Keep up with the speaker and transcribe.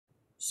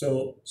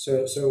So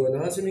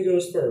anatomy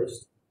goes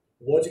first.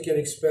 What you can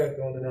expect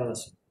on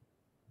anatomy.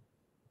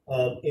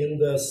 In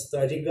the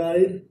study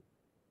guide,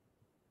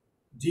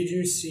 did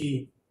you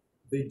see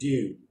the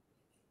do?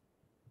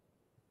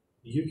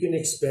 You can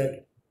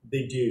expect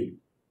the do.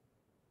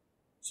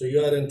 So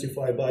you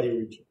identify body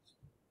regions.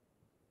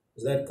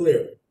 Is that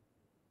clear?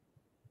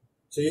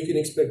 So you can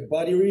expect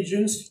body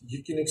regions,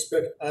 you can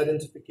expect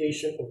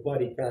identification of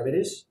body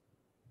cavities,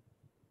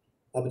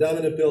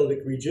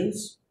 abdominopelvic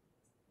regions,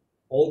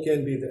 all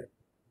can be there.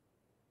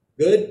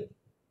 Good?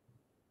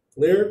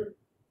 Clear?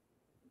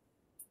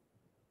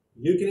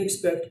 You can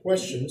expect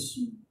questions,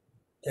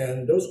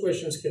 and those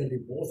questions can be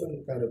both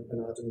in kind of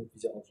anatomy and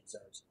physiology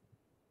exams.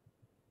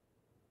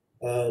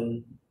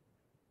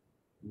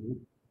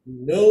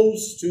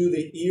 Nose to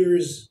the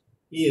ears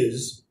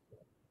is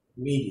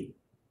medial.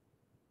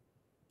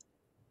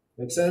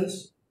 Make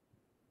sense?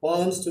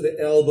 Palms to the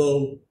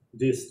elbow,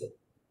 distal.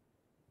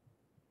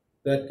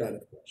 That kind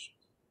of question.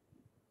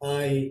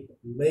 I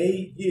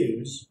may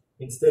use,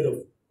 instead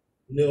of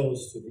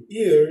nose to the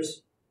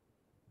ears,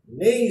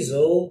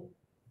 nasal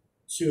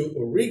to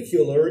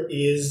auricular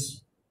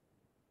is,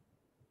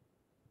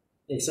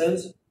 make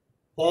sense?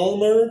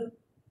 Palmar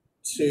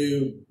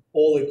to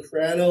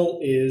olecranal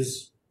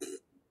is,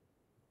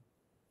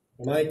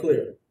 am I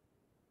clear?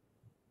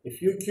 If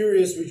you're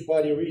curious which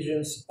body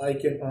regions I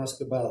can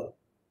ask about,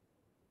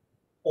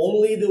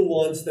 only the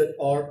ones that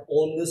are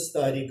on the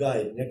study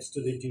guide next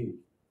to the do.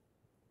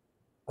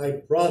 I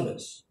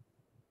promise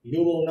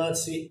you will not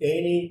see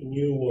any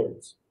new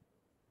words.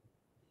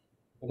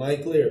 Am I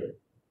clear?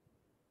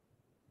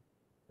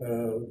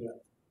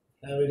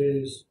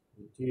 Cavities,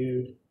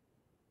 dude.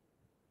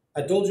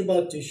 I told you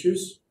about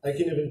tissues. I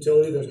can even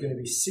tell you there's going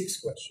to be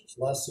 6 questions.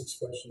 Last 6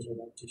 questions are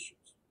about tissues.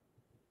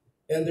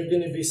 And there are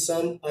going to be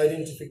some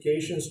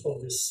identifications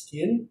of the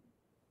skin.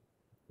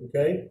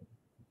 Okay?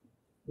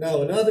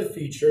 Now, another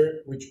feature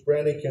which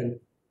Brenna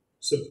can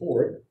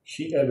support,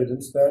 she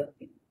evidenced that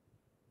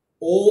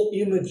all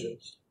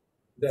images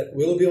that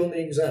will be on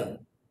the exam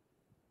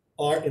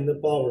are in the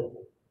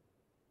PowerPoint.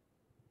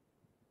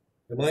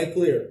 Am I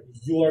clear?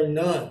 You are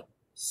not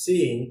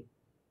seeing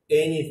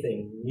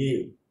anything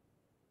new.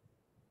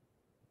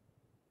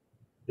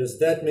 Does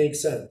that make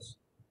sense?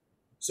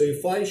 So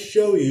if I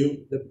show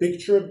you the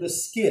picture of the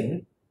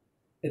skin,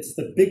 it's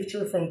the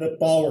picture from the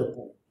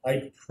PowerPoint,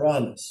 I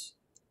promise.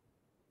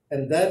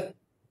 And that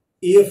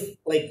if,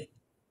 like,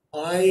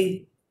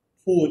 I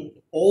put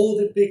all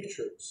the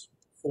pictures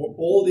for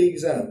all the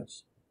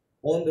exams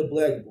on the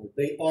blackboard,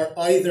 they are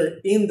either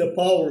in the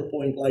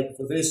PowerPoint, like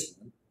for this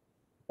one,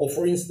 or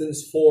for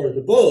instance, for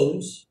the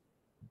bones,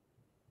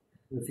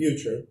 in the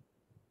future,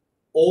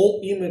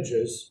 all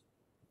images,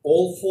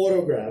 all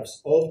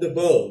photographs of the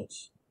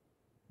bones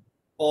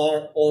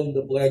are on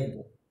the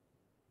blackboard.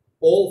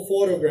 All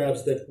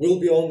photographs that will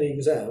be on the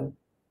exam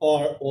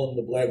are on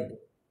the blackboard.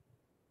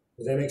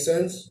 Does that make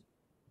sense?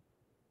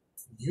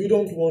 You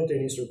don't want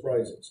any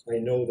surprises. I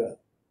know that.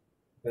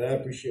 And I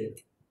appreciate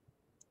it.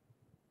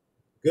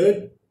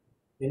 Good?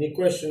 Any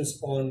questions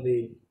on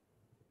the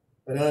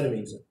anatomy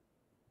exam?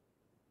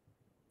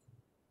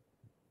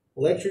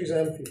 Lecture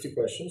exam, 50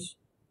 questions.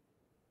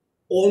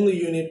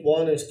 Only unit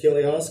 1 is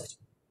Kelly asked.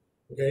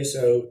 Okay,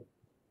 so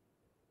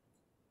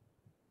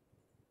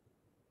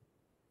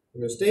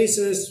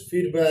hemostasis,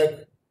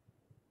 feedback,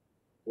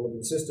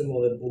 organ system,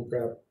 all that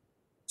bullcrap.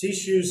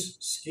 Tissues,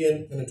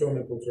 skin,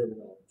 anatomical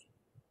terminology.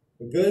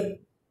 We're good?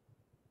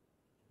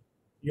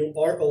 You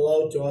are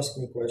allowed to ask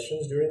me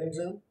questions during the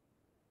exam.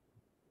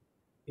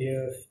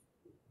 If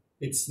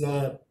it's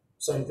not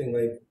something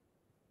like,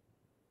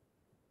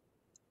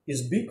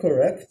 is B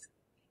correct?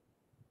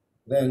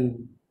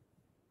 Then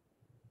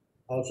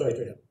I'll try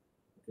to help.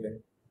 Okay.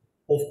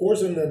 Of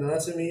course, in the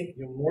anatomy,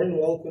 you're more than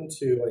welcome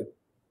to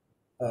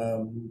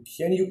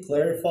can you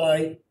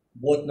clarify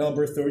what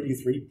number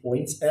 33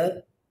 points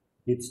at?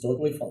 It's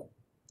totally fine.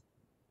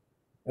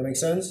 That makes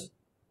sense?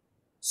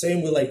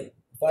 Same with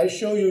if I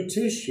show you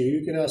tissue,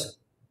 you can ask,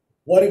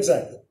 what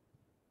exactly?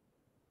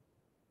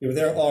 If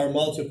there are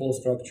multiple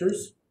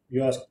structures,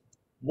 you ask,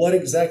 what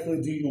exactly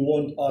do you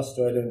want us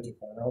to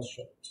identify? And I'll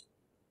show it.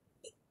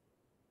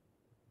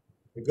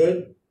 You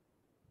good?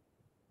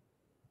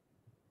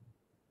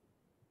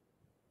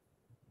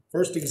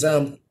 First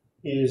exam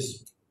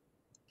is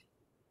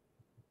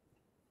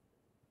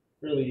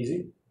really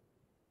easy.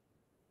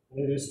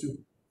 And it is to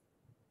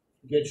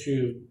get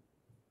you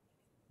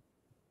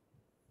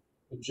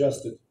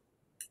adjusted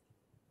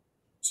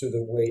to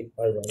the way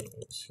I run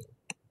things here.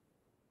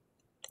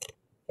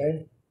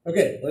 Okay?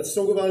 Okay, let's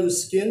talk about the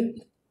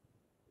skin.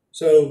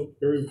 So,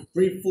 very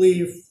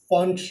briefly,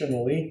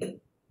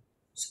 functionally,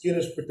 skin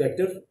is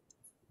protective.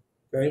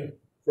 Okay,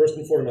 first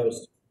and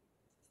foremost.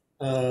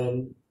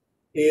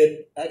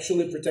 It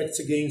actually protects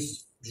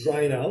against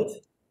drying out.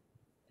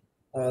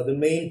 The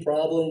main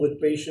problem with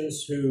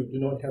patients who do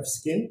not have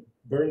skin,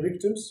 burn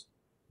victims,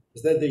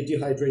 is that they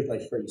dehydrate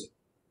like crazy.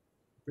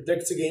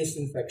 Protects against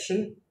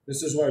infection.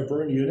 This is why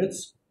burn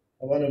units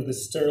are one of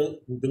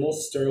the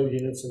most sterile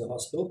units in the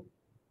hospital.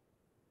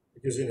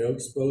 because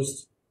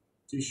exposed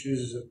tissues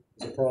is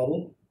a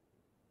problem.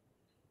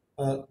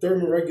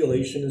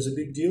 Thermoregulation is a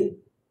big deal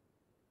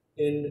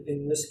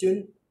in the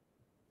skin,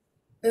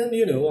 and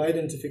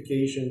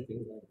identification,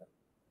 things like that.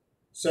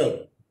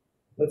 So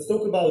let's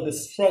talk about the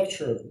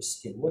structure of the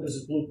skin. What does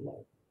it look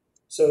like?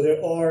 So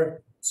there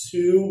are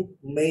two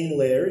main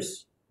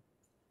layers,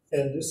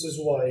 and this is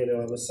why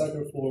I'm a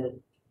sucker for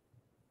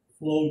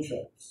flow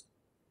charts.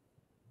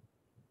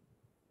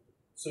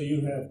 So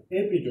you have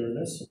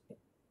epidermis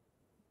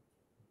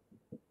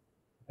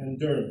and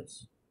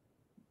dermis.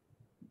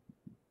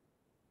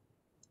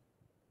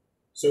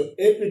 So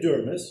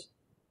epidermis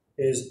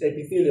is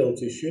epithelial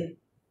tissue.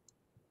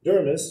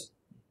 Dermis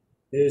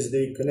is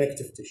the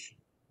connective tissue.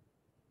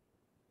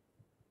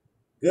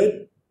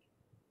 Good?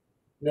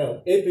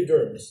 Now,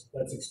 epidermis,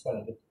 let's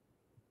expand it.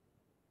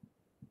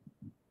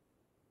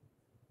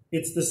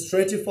 It's the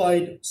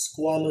stratified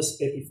squamous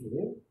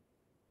epithelium.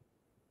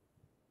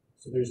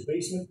 So there's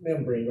basement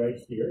membrane right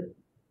here.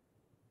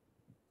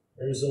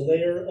 There's a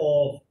layer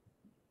of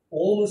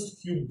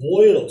almost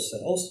cuboidal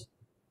cells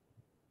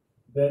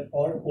that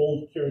are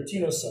called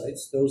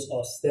keratinocytes. Those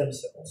are stem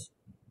cells.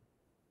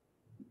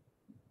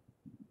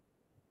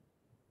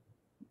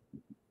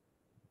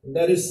 And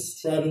that is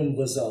stratum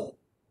basale.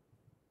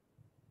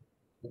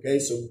 Okay,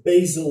 so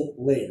basal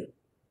layer,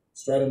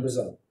 stratum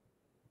basale.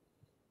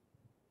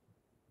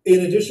 In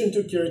addition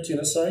to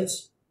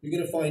keratinocytes, you're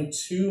going to find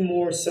two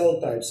more cell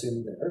types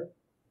in there.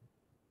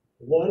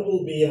 One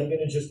will be, I'm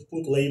going to just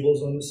put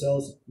labels on the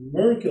cells,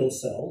 Merkel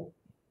cell.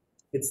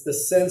 It's the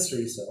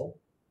sensory cell.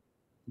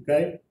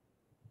 Okay?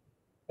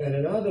 And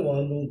another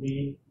one will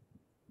be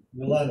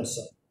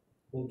melanocyte.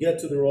 We'll get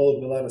to the role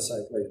of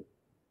melanocyte later.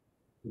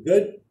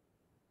 Good?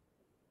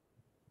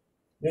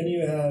 Then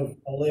you have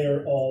a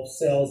layer of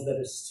cells that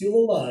are still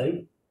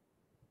alive.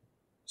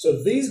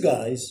 So these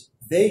guys,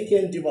 they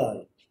can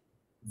divide.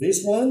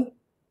 This one,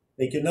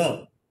 they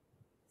cannot.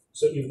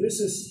 So if this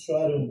is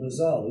stratum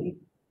basale,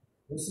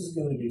 this is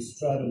going to be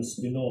stratum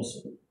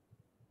spinosum.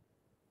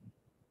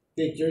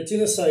 Okay,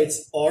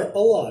 keratinocytes are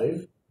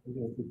alive. I'm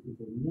going to put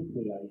the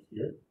nuclei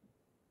here.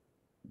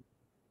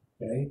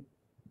 Okay,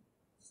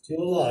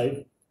 still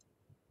alive.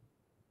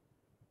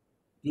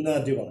 Do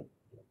not divide.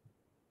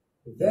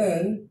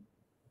 Then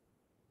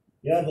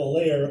you have a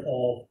layer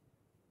of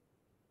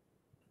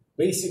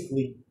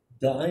basically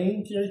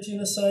dying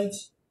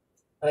keratinocytes.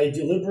 I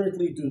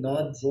deliberately do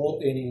not draw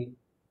any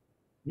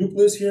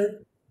nucleus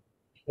here.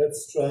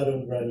 That's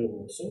stratum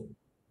granulosum.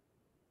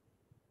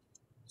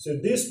 So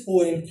at this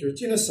point,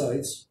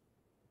 keratinocytes,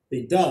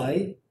 they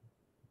die,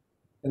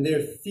 and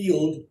they're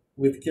filled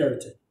with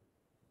keratin.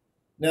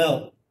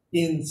 Now,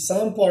 in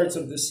some parts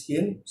of the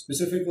skin,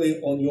 specifically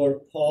on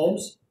your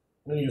palms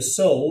and on your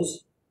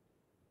soles,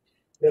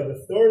 you have a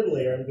third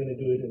layer. I'm going to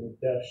do it in a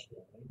dashed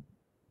line.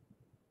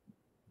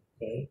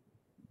 Okay.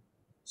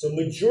 So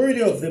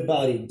majority of the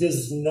body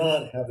does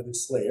not have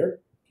this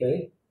layer.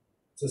 Okay.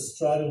 It's a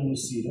stratum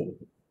lucidum.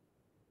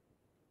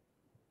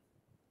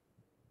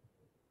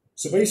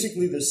 So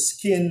basically, the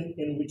skin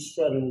in which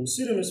stratum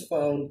lucidum is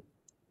found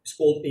is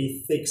called a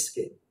thick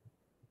skin.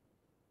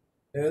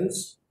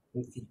 Hands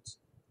and feet.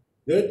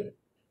 Good?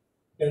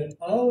 And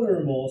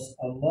outermost,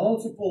 a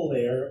multiple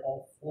layer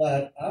of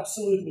flat,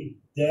 absolutely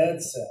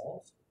dead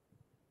cells.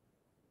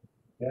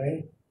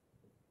 Okay?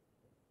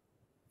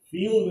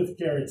 Filled with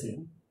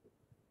keratin.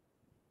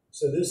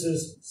 So this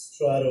is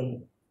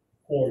stratum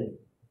corneum.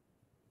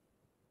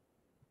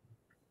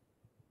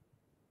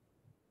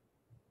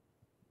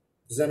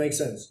 Does that make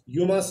sense?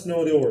 You must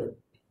know the order.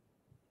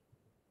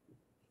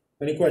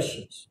 Any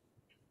questions?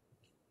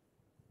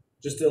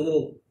 Just a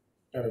little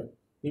kind of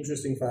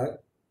interesting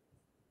fact.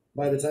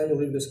 By the time you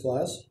leave this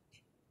class,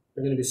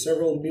 there are going to be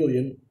several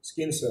million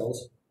skin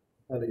cells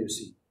under your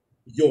seat.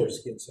 Your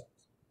skin cells.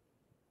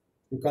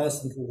 You're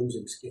constantly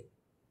losing skin.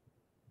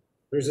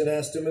 There's an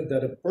estimate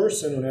that a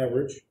person on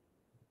average,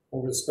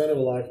 over the span of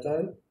a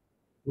lifetime,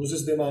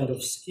 loses the amount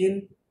of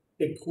skin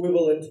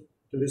equivalent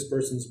to this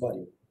person's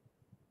body.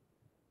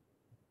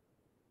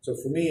 So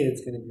for me,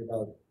 it's going to be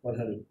about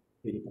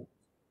 180 pounds.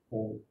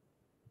 Or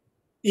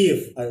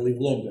if I live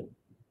longer.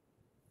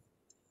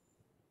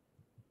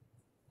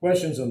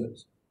 Questions on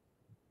this?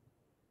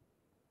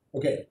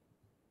 Okay.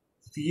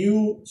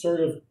 Few sort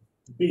of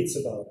bits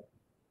about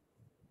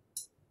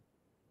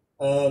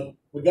it.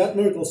 We got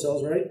Merkel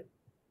cells, right?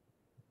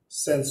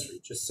 Sensory,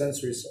 just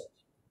sensory cells.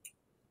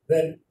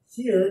 Then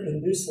here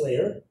in this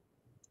layer,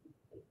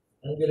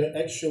 I'm going to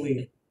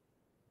actually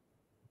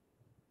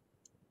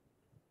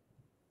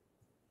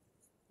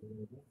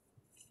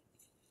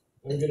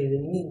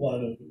remove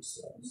one of these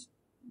cells.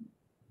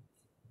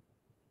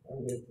 I'm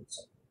going to put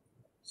something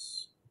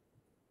else.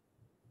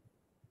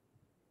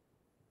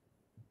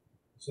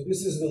 So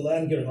this is the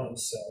Langerhans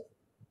cell,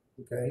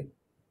 okay?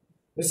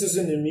 This is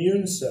an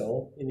immune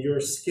cell in your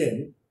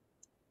skin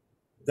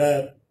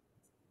that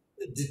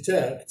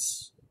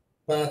detects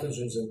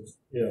pathogens and,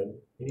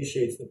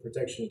 initiates the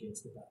protection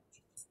against the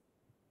pathogens.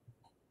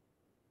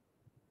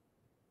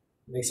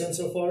 Make sense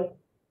so far?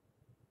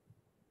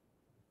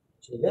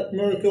 So we got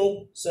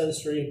Merkel,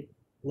 sensory,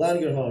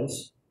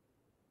 Langerhans,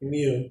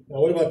 immune. Now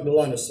what about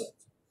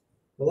melanocytes?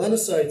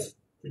 Melanocytes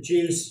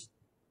produce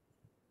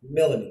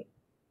melanin.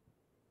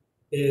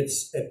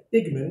 It's a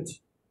pigment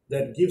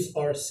that gives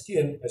our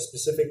skin a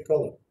specific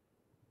color,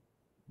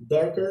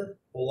 darker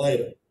or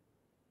lighter.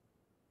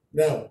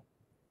 Now,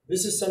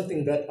 this is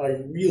something that I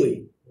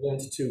really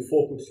want to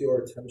focus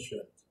your attention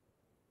on.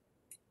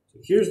 So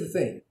here's the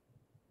thing.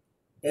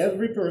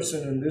 Every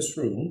person in this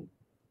room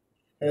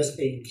has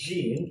a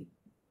gene,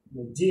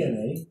 the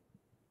DNA,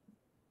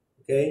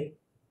 okay,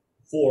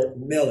 for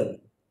melanin.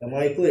 Am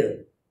I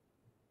clear?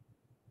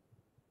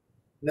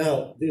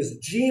 Now, this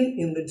gene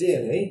in the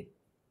DNA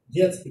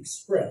gets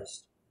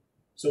expressed.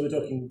 So we're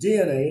talking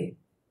DNA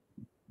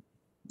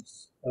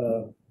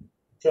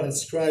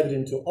transcribed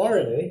into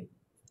RNA,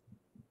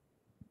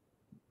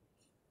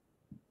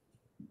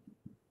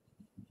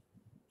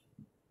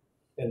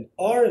 and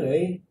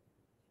RNA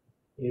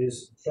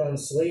is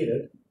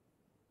translated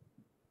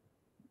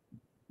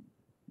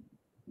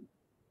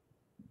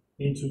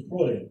into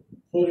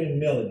protein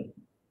melanin.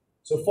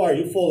 So far,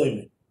 you following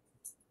me?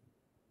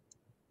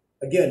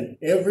 Again,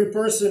 every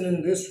person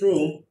in this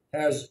room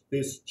has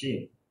this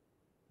gene.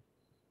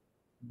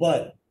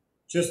 But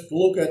just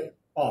look at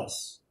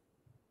us.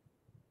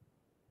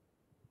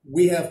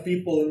 We have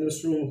people in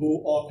this room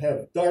who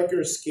have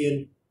darker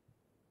skin,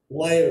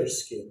 lighter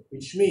skin,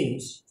 which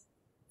means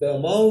the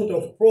amount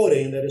of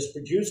protein that is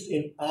produced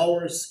in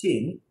our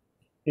skin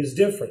is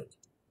different.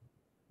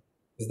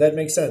 Does that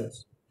make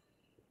sense?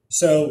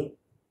 So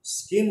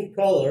skin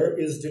color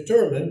is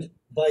determined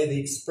by the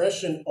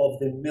expression of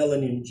the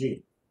melanin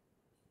gene.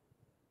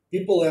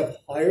 People have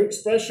higher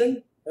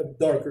expression, have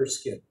darker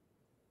skin.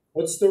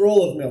 What's the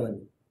role of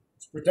melanin?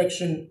 It's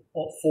protection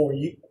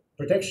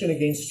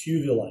against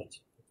UV light.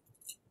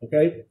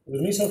 Okay,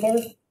 with me so far?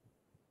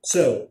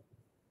 So,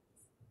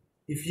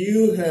 if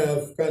you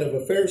have kind of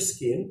a fair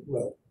skin,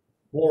 well,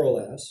 more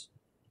or less,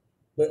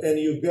 and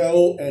you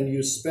go and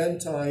you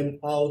spend time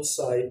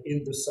outside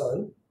in the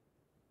sun,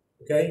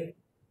 okay,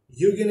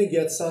 you're going to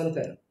get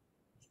suntan.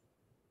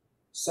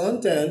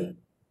 Suntan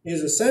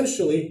is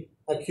essentially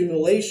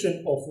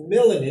accumulation of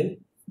melanin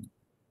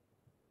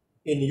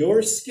in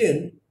your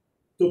skin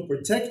to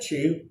protect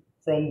you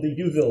from the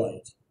UV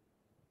light.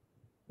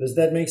 Does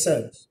that make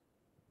sense?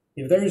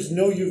 If there is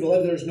no UV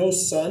light, there's no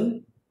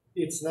sun,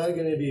 it's not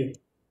going to be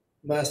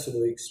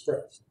massively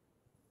expressed.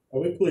 Are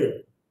we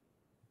clear?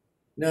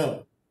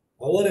 Now,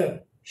 I want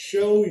to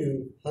show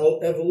you how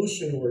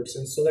evolution works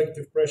and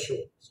selective pressure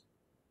works.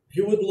 If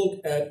you would look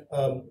at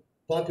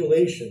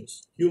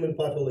populations, human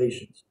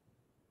populations,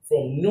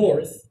 from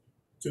north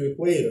to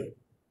equator,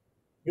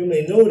 you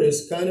may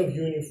notice kind of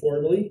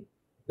uniformly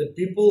that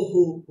people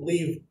who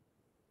live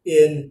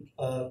in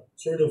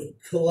sort of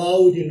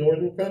cloudy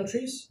northern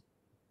countries,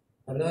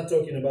 I'm not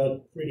talking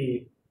about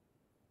pretty,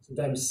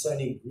 sometimes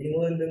sunny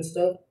Greenland and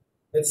stuff,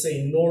 let's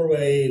say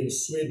Norway and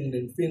Sweden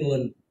and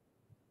Finland,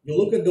 you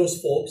look at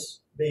those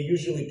folks, they're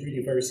usually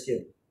pretty fair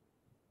skinned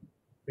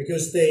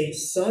because they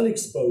sun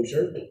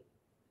exposure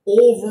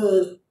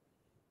over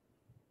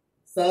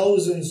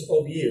thousands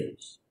of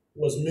years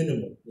was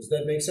minimal. Does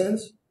that make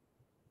sense?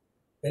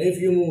 And if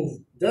you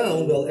move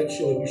down, well,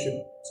 actually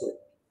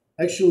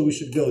we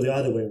should go the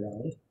other way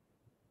around.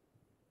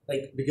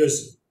 Like,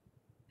 because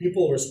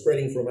people were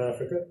spreading from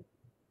Africa.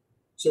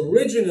 So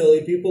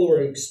originally people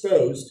were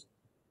exposed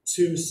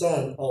to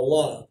sun a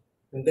lot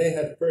and they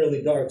had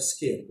fairly dark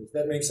skin. Does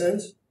that make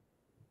sense?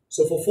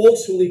 So for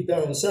folks who live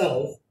down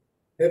south,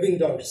 having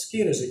dark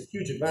skin is a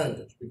huge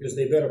advantage because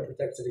they're better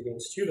protected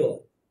against UV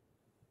light.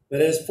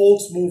 But as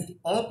folks moved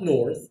up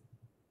north,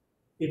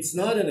 it's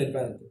not an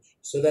advantage.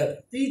 So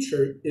that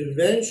feature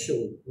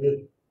eventually,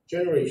 with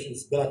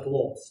generations, got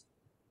lost.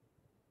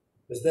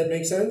 Does that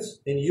make sense?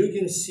 And you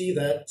can see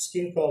that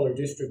skin color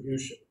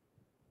distribution.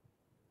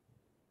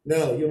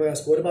 Now, you may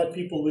ask, what about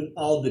people with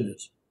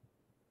albinism?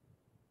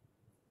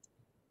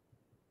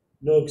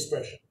 No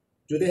expression.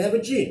 Do they have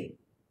a gene?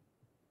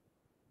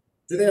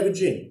 Do they have a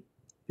gene?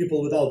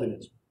 People with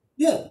albinism?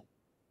 Yeah.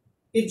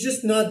 It's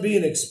just not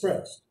being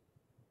expressed.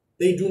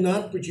 They do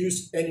not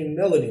produce any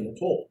melanin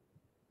at all.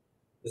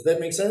 Does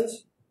that make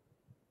sense?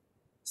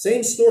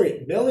 Same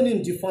story.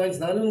 Melanin defines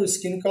not only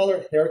skin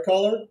color, hair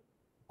color,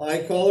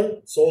 eye color,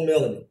 it's all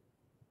melanin.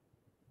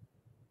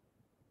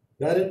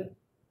 Got it?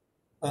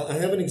 I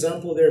have an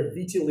example there,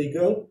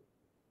 vitiligo.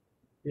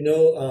 You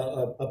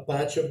know, a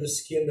patch of the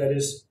skin that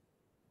is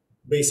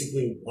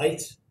basically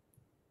white,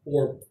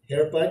 or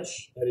hair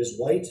patch that is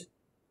white.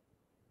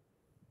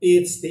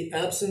 It's the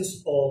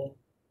absence of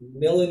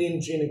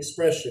melanin gene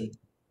expression,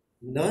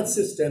 not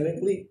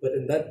systemically, but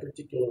in that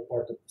particular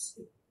part of the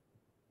skin.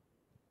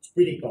 It's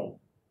pretty common.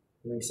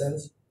 Makes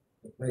sense?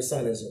 My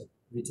son has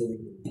a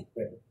vitiligo.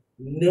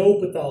 No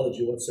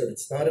pathology whatsoever.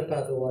 It's not a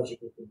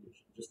pathological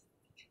condition. Just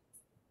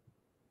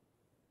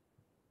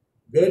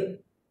good?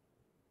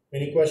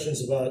 Any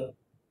questions about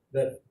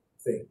that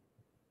thing?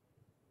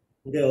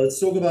 Okay, let's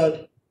talk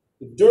about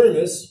the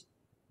dermis.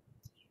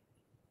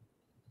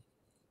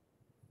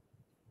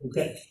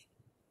 Okay.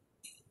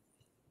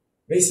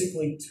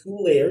 basically two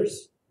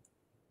layers.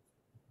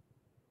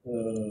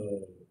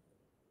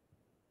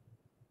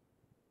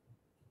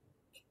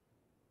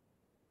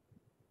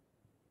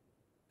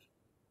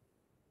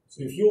 So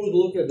if you would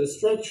look at the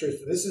structure,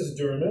 so this is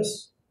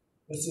dermis,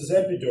 this is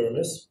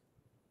epidermis.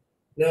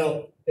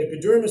 Now,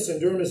 epidermis and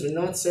dermis are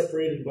not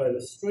separated by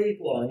the straight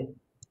line.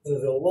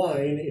 The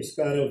line is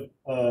kind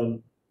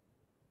of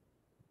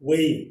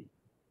wavy.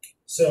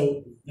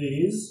 So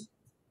these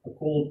are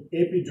called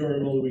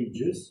epidermal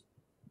ridges.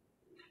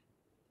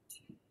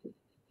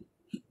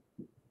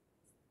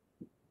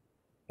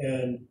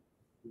 And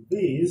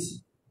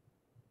these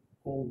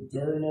called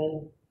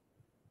dermal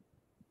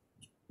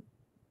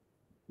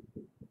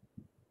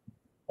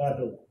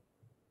papillae.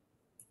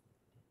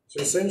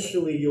 So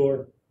essentially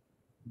your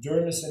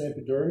dermis and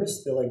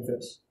epidermis, they're like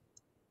this.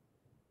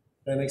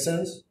 That make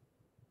sense?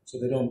 So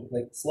they don't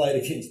like slide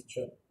against each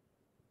other.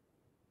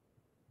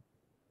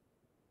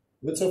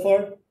 Good so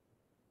far?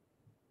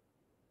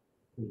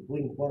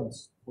 Blink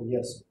once for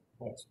yes,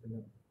 twice for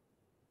no.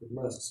 With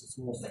masks, it's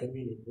most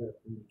convenient way of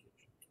communication.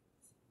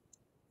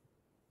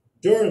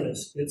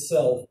 Dermis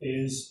itself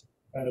is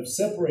kind of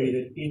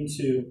separated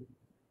into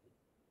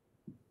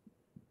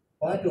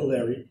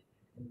papillary.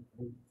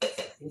 I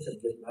think I'm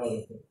getting out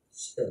of the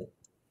skirt.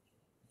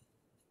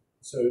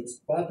 So it's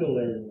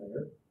papillary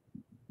layer.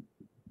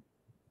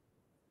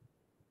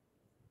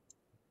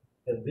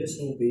 And this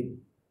will be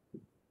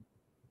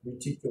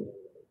reticular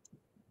layer.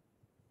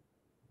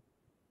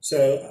 So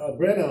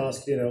Brenna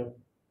asked,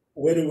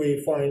 where do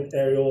we find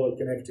areolar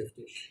connective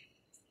tissue?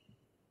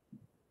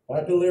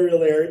 Papillary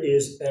layer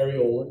is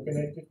areolar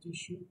connective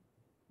tissue.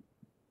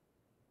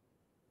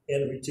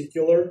 And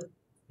reticular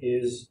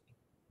is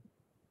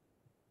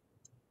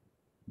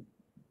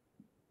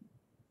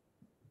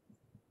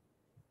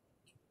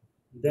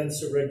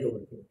dense irregular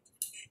connective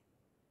tissue.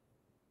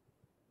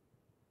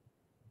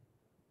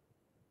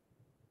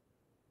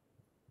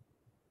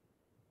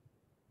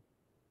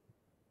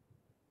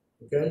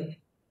 Okay?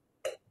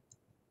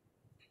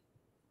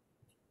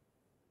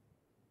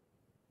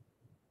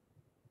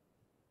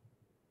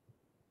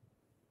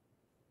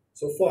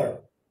 So far,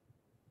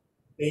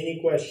 any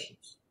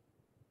questions?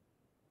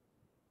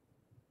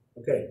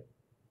 Okay.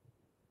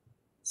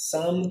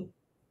 Some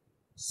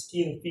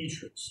skin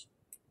features.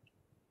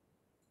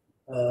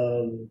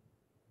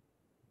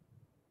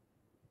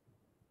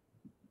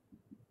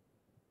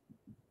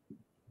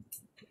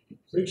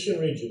 Friction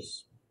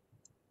ridges,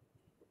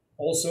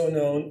 also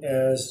known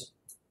as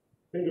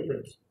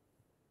fingerprints.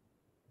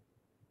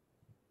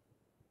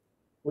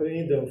 What do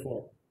you need them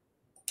for?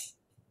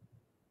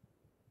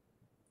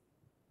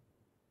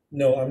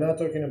 No, I'm not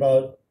talking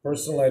about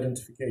personal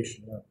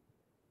identification. No.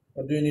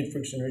 What do you need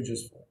friction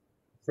ridges for?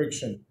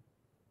 Friction.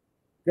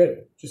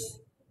 Good.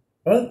 Just,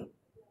 huh?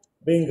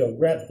 Bingo.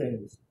 Grab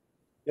things.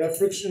 You have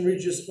friction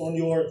ridges on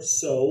your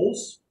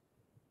soles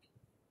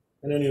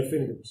and on your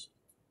fingers,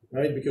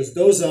 right? Because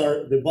those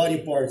are the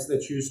body parts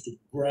that you use to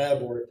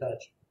grab or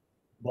attach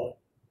body.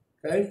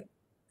 Okay?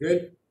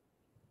 Good?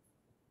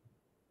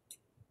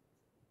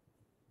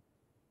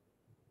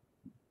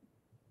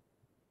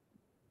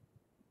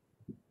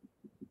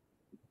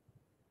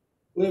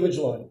 Cleavage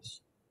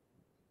lines.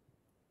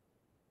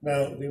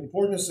 Now, the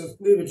importance of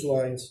cleavage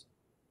lines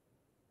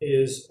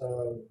is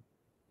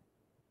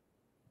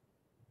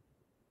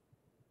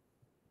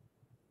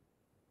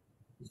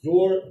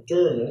your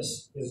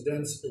dermis is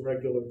dense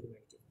irregular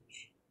connective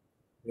tissue.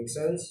 Make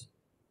sense?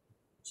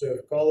 So you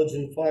have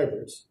collagen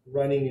fibers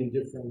running in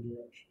different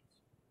directions.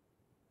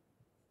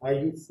 Are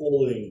you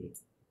following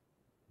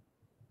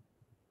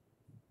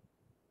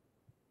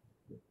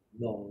me?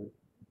 No.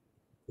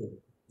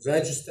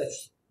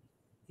 That's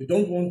you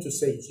don't want to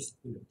say just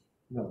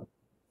no.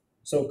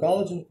 So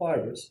collagen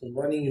fibers are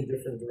running in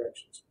different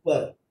directions,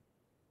 but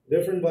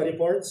different body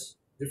parts,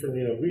 different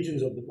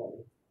regions of the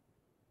body.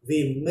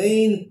 The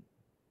main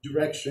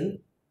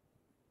direction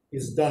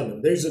is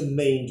dominant. There's a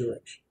main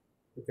direction.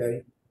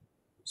 Okay?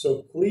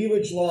 So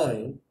cleavage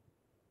line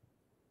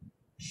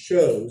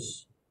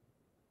shows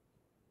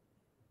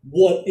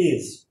what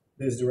is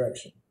this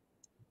direction.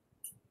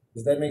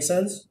 Does that make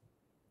sense?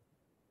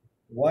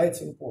 Why it's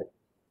important?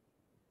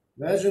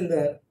 Imagine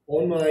that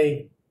on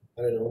my,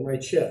 on my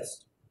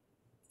chest,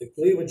 the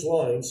cleavage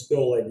lines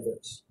go like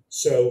this.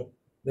 So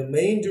the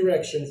main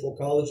direction for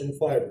collagen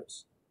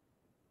fibers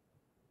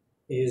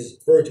is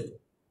vertical.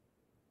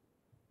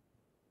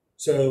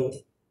 So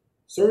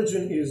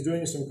surgeon is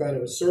doing some kind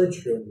of a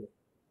surgery on me.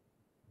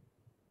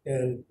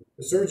 And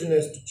the surgeon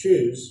has to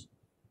choose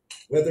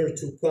whether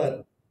to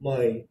cut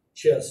my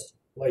chest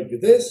like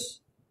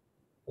this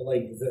or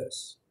like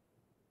this.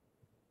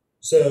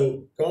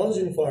 So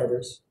collagen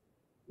fibers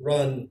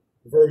run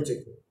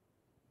vertically.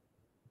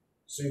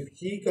 So if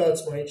he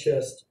cuts my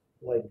chest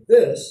like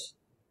this,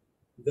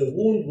 the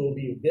wound will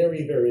be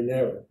very, very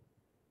narrow.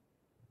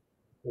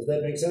 Does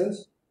that make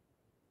sense?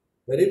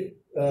 But if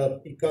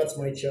he cuts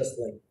my chest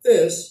like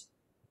this,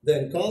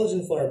 then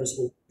collagen fibers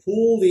will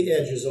pull the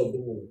edges of the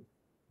wound.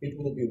 It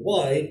will be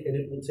wide and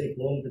it will take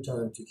longer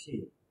time to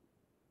heal.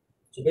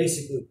 So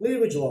basically,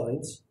 cleavage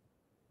lines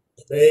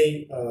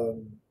They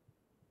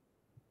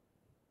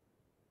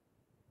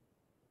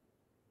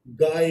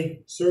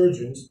guide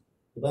surgeons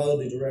about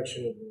the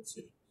direction of the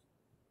incision.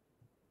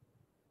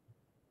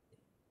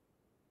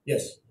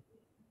 Yes.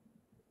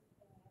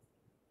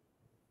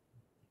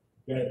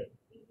 Go ahead.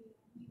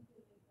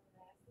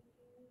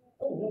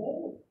 Oh,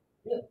 no.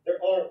 Yeah, there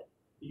are.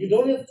 You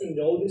don't have to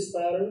know these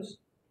patterns,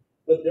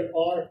 but there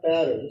are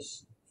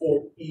patterns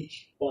for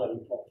each body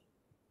part.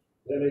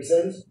 Does that make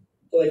sense?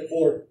 So, like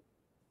for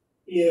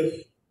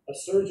if a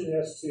surgeon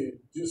has to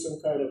do some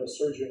kind of a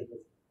surgery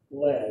with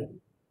leg,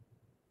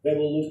 they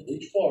will look at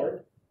each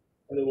part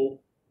and they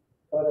will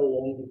cut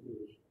along the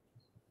division.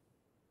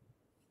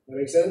 That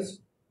make sense?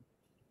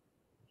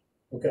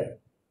 Okay.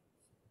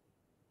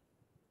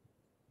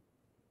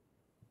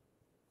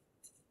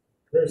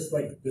 There's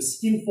like the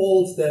skin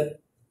folds that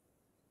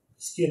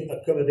skin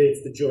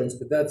accommodates the joints,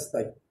 but that's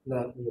like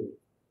not really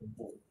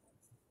important.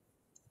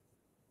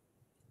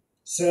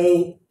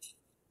 So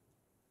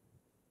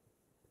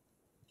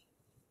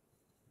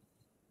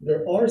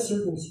there are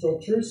certain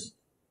structures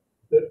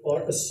that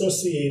are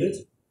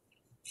associated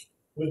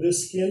with the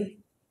skin,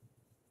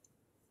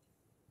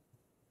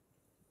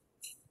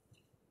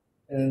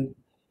 and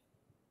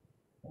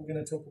I'm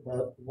going to talk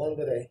about one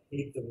that I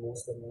hate the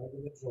most. I'm not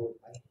going to draw it.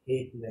 I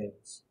hate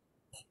nails.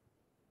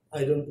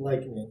 I don't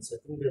like nails.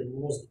 I think they're the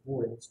most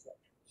boring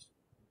structures.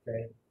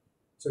 Okay,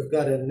 so I've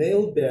got a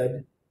nail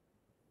bed.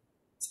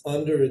 It's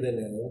under the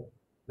nail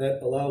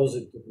that allows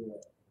it to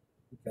grow.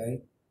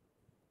 Okay,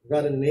 I've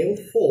got a nail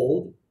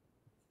fold.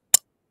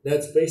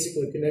 That's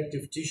basically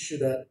connective tissue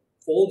that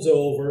folds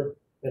over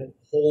and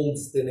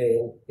holds the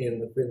nail in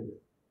the finger.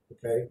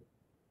 Okay.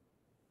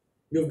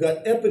 You've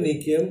got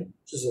eponychium,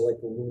 which is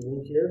like a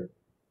lumen here,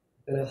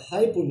 and a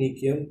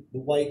hyponychium, the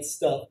white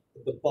stuff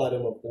at the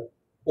bottom of the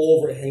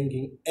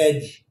overhanging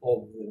edge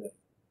of the nail.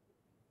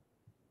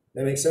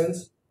 That makes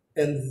sense?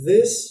 And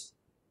this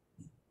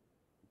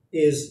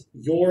is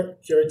your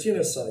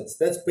keratinocytes.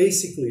 That's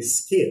basically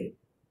skin.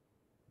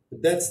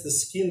 But that's the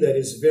skin that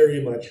is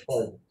very much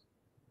hardened.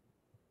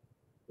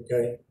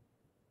 Okay?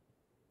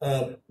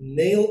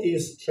 Nail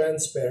is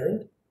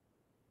transparent.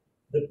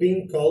 The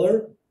pink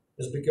color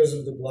is because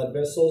of the blood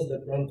vessels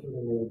that run through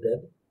the nail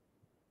bed.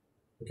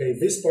 Okay,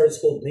 this part is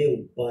called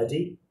nail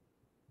body.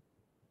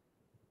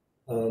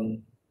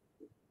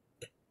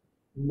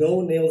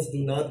 No nails do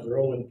not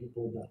grow when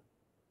people die.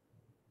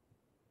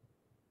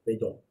 They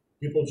don't.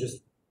 People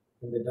just,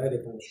 when they die,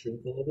 they kind of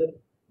shrink a little bit.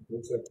 It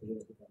looks like the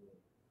nails become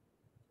nails.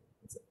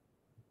 That's it.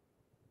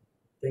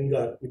 Thank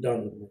God we're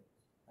done with nails.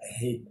 I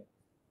hate nails.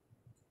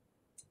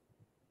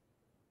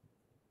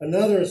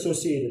 Another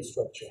associated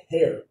structure,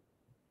 hair.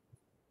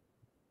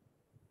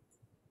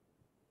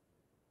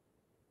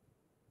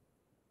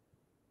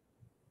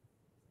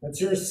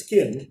 That's your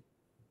skin,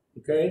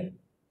 okay?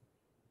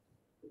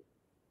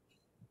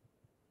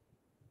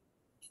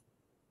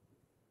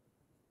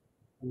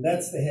 And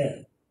that's the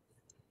hair,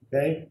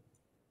 okay?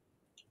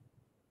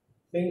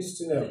 Things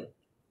to know.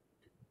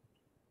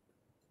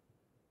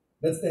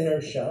 That's the hair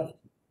shaft.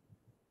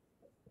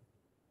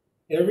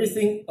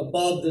 Everything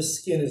above the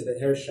skin is the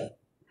hair shaft.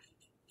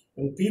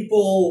 When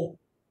people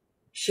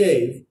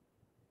shave,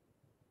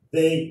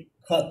 they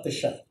cut the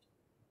shaft.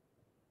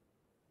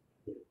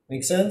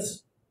 Make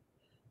sense?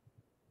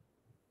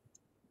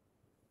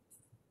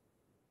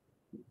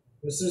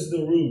 This is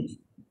the root.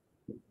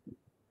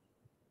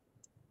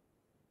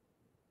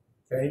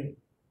 Okay?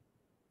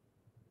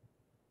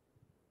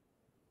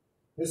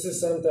 This is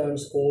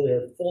sometimes called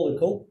a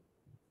follicle.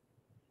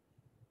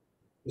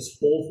 This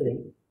whole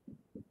thing.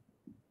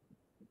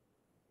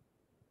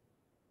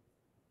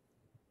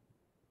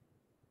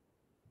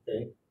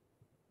 Okay?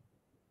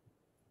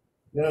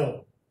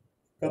 Now,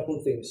 a couple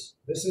of things.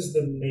 This is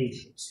the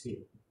matrix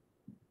here.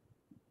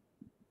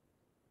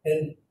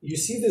 And you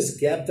see this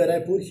gap that I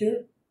put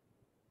here?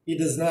 It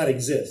does not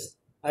exist.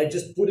 I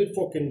just put it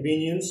for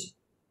convenience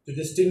to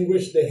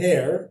distinguish the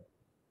hair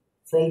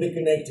from the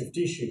connective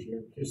tissue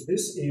here, because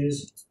this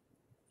is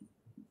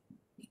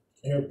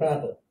hair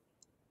papilla.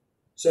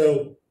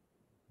 So,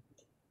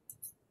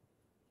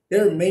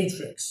 hair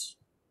matrix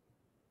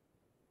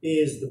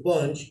is the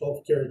bunch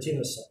of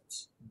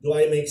keratinocytes. Do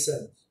I make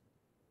sense?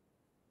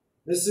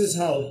 This is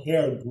how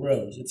hair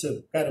grows. It's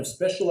a kind of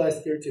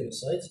specialized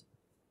keratinocytes.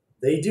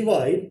 They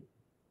divide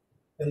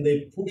and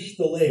they push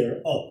the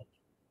layer up.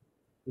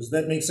 Does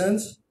that make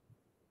sense?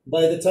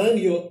 By the time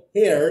your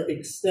hair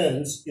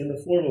extends in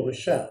the form of a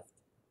shaft,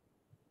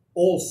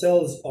 all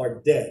cells are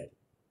dead.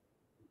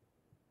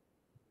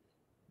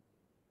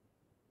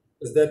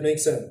 Does that make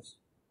sense?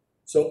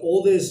 So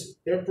all these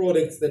hair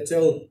products that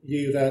tell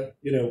you that,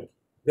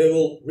 they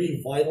will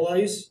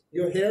revitalize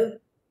your hair,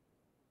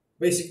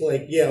 basically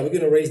like, yeah, we're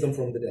going to raise them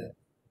from the dead.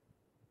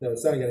 No,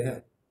 it's not going to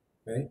happen,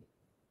 okay?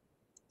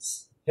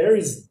 Hair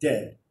is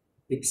dead,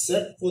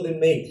 except for the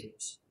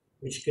matrix,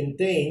 which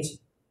contains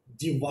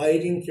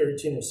dividing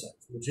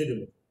keratinocytes,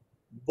 legitimately.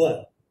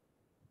 But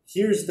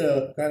here's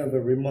the kind of a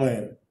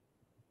reminder.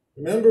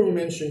 Remember we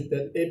mentioned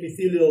that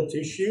epithelial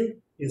tissue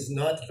is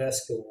not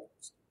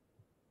vascularized.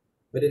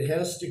 but it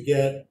has to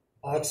get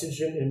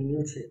oxygen and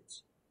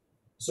nutrients.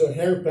 So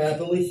hair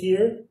papillae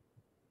here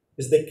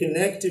is the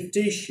connective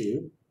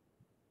tissue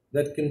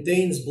that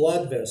contains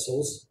blood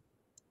vessels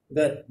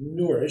that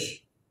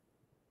nourish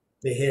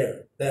the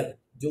hair, that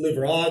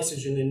deliver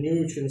oxygen and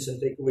nutrients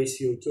and take away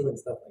CO2 and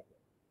stuff like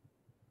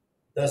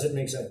that. Does it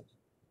make sense?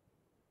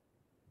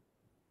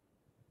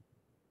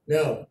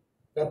 Now,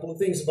 a couple of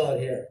things about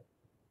hair.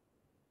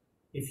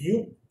 If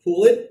you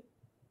pull it,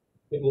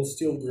 it will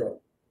still grow.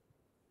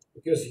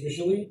 Because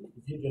usually,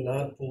 if you do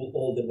not pull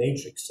all the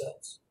matrix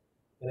cells,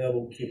 then it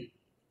will keep,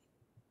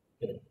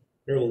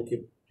 hair will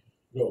keep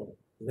growing.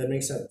 Does that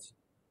make sense?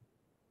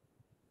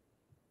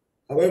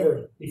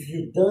 However, if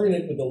you burn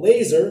it with a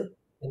laser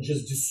and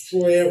just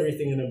destroy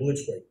everything and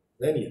obliterate,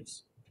 then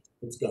yes,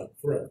 it's gone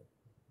forever.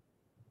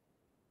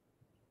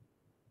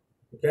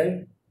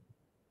 Okay?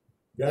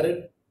 Got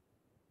it?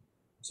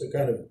 So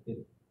kind of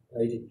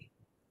idea.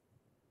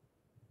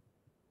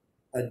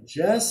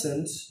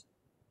 Adjacent,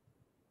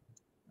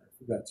 I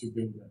forgot to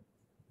bring the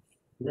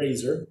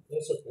razor,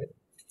 that's okay.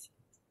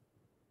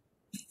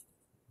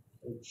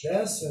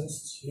 Adjacent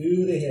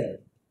to the hair.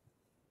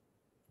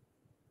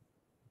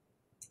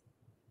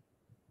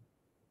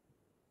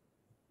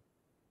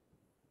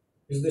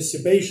 Is the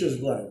sebaceous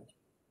gland.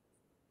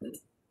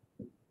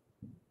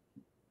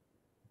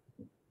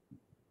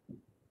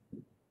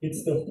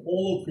 It's the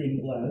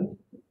holocrine gland,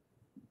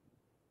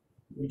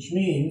 which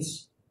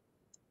means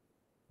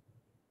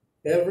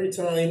every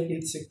time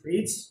it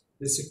secretes,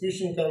 the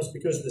secretion comes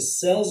because the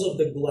cells of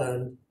the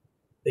gland,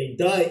 they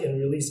die and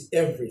release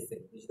everything.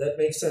 Does that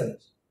make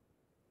sense?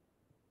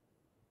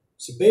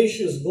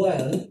 Sebaceous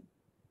gland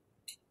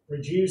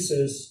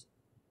produces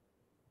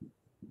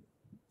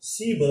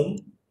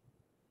sebum,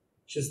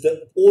 which is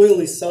the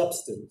oily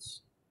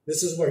substance.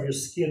 This is where your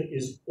skin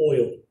is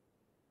oily.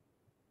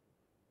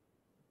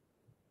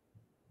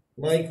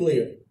 Am I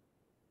clear?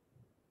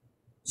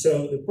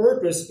 So the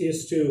purpose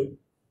is to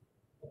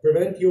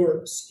prevent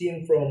your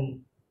skin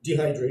from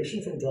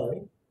dehydration, from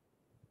drying,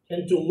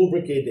 and to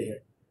lubricate the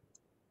hair.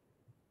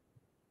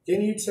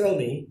 Can you tell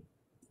me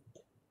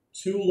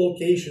 2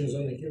 locations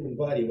on the human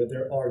body where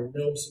there are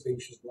no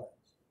sebaceous glands?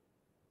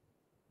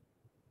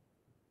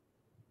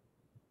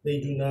 They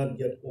do not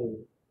get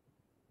oily.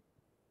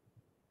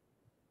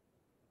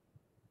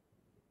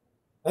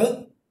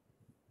 Huh?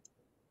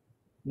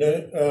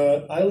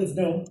 No, eyelids,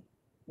 no.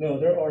 No,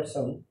 there are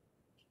some.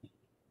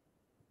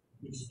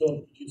 You just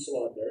don't produce a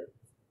lot there.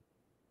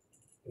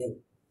 And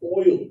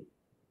oil.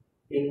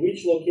 In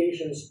which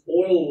locations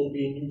oil will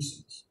be a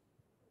nuisance?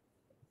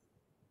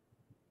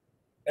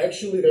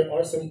 Actually, there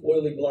are some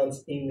oily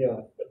glands in the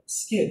eye, but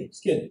skin.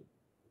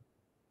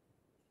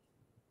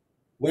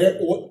 Where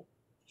oil?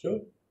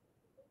 Sure.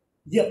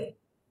 Yep.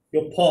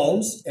 Your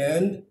palms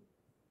and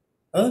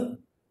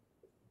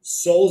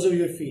soles of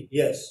your feet.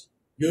 Yes.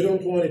 You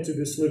don't want it to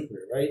be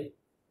slippery, right?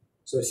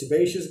 So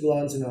sebaceous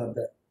glands are not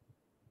there.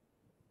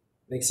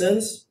 Make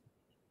sense?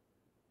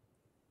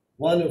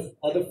 One of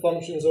other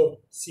functions of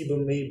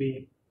sebum may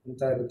be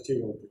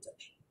antibacterial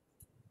protection.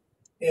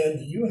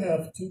 And you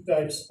have 2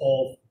 types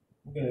of,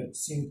 I'm going to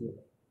simply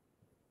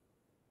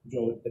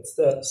draw it. It's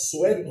the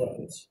sweat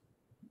glands.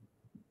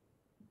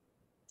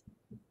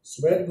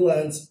 Sweat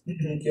glands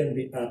can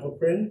be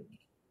apocrine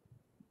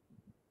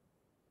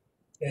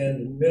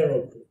and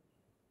merocrine.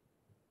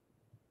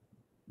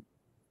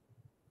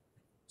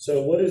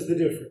 So what is the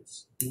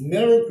difference?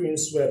 Merocrine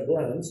sweat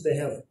glands, they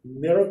have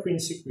merocrine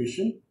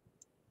secretion.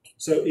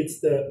 So it's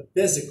the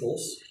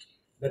vesicles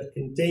that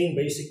contain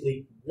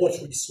basically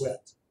watery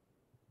sweat.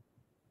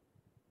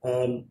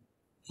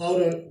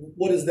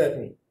 What does that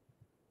mean?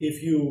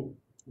 If you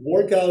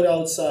work out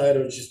outside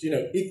or just,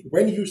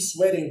 when you're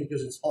sweating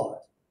because it's hot,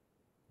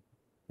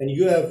 and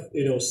you have,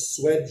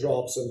 sweat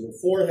drops on your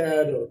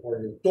forehead or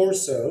your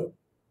torso,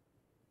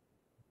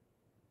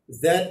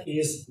 that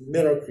is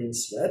merocrine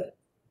sweat.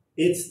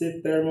 It's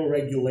the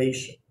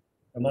thermoregulation.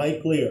 Am I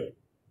clear?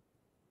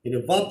 It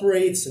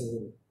evaporates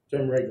and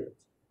thermoregulates.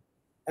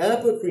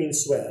 Apocrine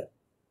sweat,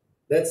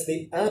 that's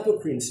the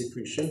apocrine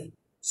secretion.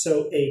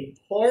 So a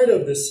part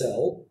of the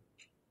cell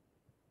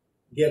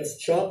gets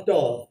chopped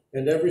off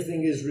and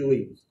everything is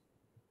released.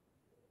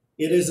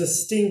 It is a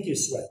stinky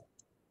sweat.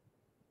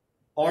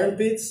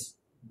 Armpits,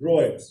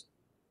 groins.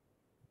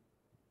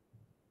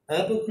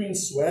 Apocrine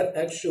sweat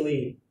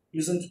actually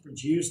isn't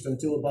produced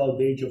until about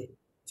the age of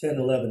 10,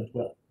 11,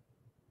 12.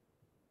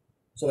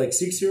 So like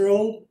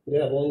 6-year-old, they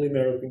have only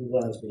merocrine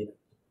glands being active.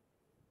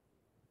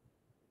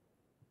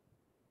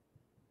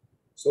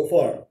 So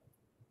far,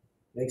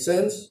 make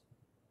sense?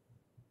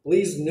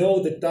 Please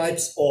know the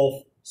types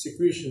of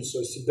secretions.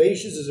 So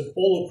sebaceous is a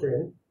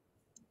holocrine,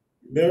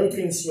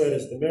 merocrine sweat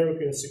is the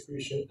merocrine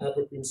secretion,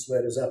 apocrine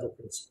sweat is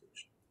apocrine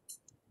secretion.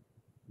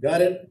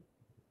 Got it?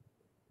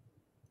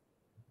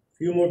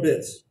 Few more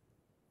bits.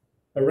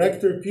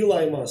 Erector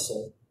pili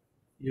muscle.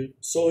 You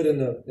saw it in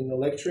the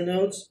lecture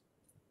notes.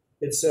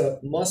 It's a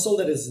muscle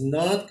that is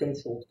not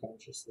controlled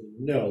consciously.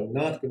 No,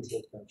 not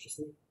controlled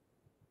consciously.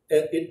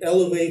 It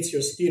elevates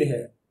your skin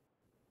hair.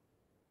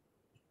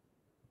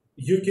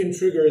 you can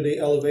trigger the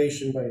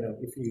elevation by now.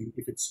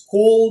 If it's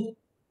cold,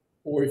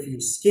 or if you're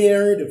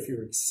scared, if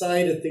you're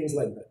excited, things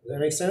like that. Does that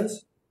make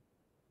sense?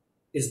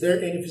 Is there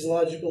any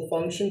physiological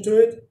function to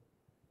it?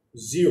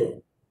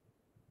 Zero.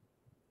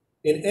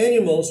 In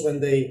animals, when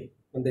the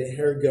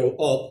hair go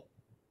up,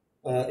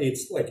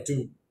 it's like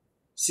to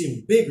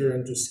seem bigger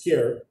and to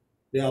scare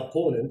the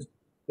opponent.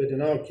 But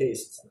in our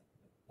case, it's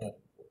not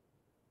important.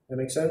 That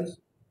makes sense?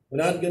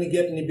 We're not going to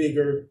get any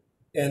bigger,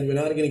 and we're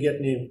not going to get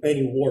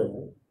any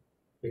warmer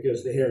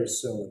because the hair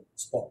is so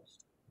sparse.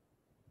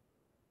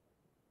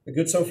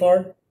 Good so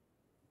far?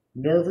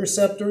 Nerve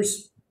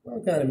receptors,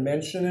 I'll kind of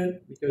mention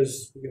it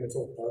because we're going to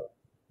talk about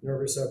nerve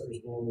receptors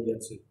when we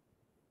get to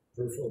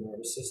peripheral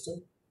nervous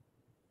system.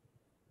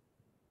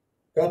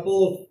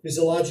 Couple of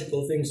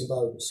physiological things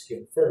about the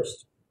skin.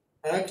 First,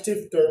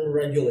 active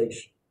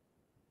thermoregulation.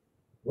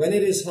 When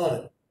it is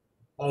hot,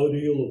 how do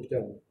you look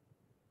down?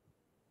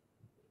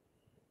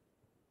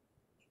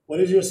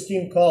 What is your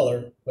skin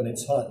color when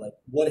it's hot? Like,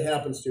 what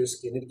happens to your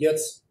skin? It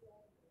gets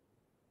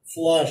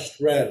flushed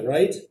red,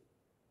 right?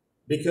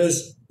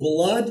 Because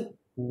blood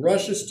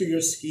rushes to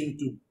your skin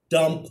to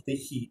dump the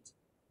heat.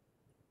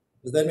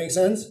 Does that make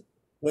sense?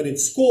 When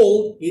it's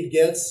cold, it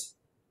gets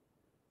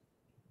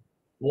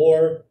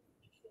more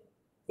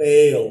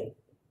pale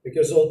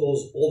because all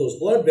those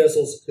blood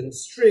vessels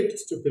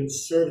constrict to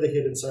conserve the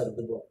heat inside of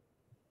the blood.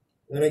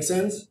 Does that make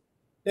sense?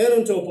 And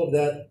on top of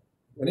that,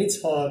 when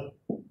it's hot,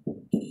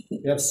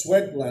 you have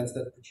sweat glands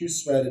that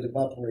produce sweat. It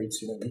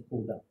evaporates, you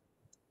cool down.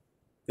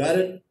 Got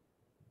it?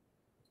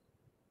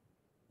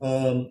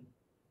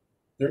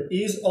 There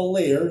is a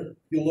layer,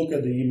 if you look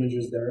at the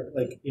images there,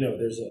 like,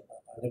 there's an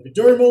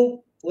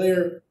epidermal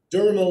layer,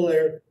 dermal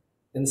layer,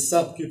 and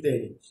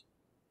subcutaneous.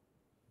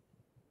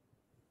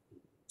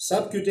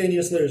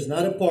 Subcutaneous layer is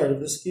not a part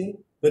of the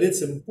skin, but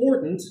it's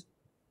important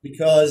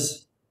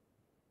because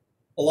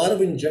a lot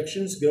of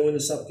injections go in the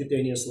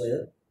subcutaneous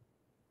layer.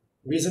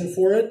 Reason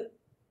for it?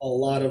 A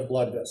lot of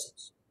blood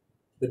vessels.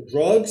 The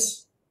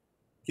drugs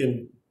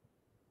can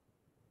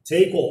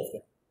take off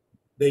there.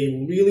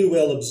 They really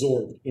well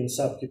absorbed in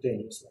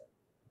subcutaneous layer.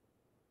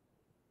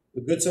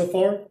 We're good so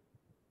far?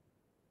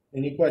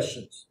 Any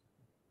questions?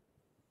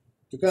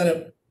 To kind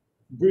of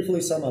briefly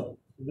sum up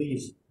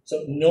these.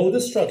 So know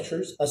the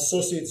structures,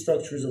 associate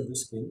structures of the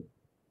skin,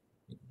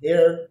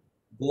 hair,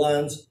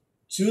 glands,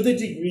 to the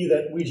degree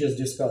that we just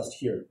discussed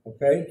here,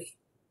 okay?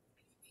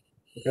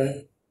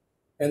 Okay?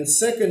 And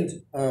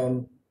second,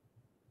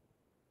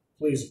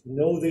 please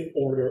know the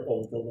order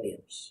of the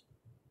layers.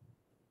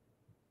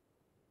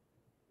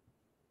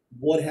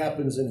 What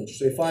happens in each?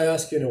 So if I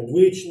ask,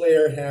 which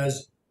layer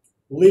has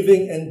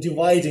living and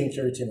dividing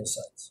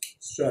keratinocytes?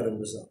 Stratum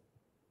basal.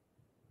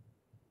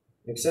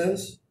 Make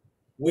sense?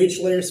 Which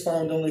layer is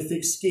found on the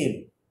thick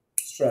skin?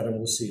 Stratum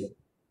lucidum.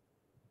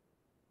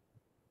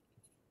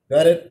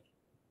 Got it?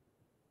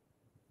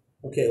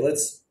 Okay,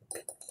 let's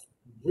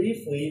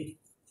briefly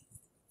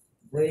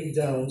break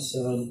down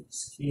some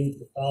skin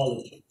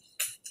pathology.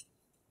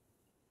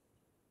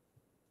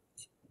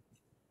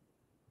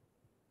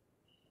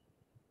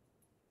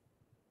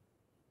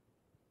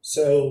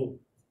 So,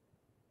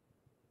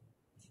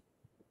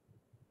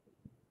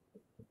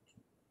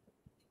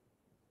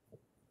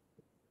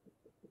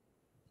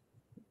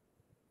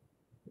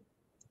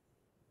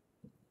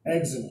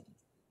 eczema,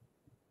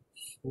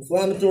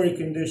 inflammatory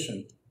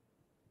condition,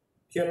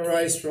 can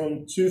arise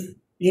from two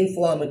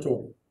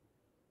inflammatory,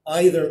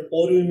 either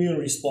autoimmune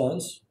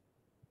response,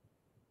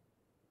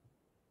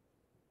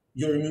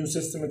 your immune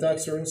system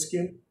attacks your own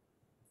skin,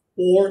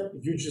 or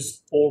you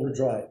just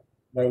overdry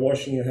by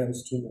washing your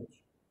hands too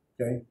much.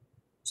 Okay,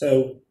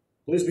 so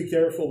please be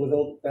careful with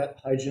all that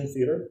hygiene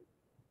theater.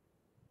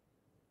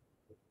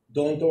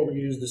 Don't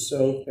overuse the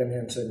soap and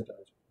hand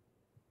sanitizer.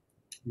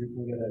 You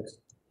can get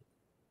eczema.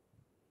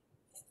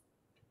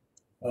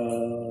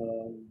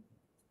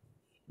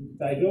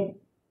 Tiger.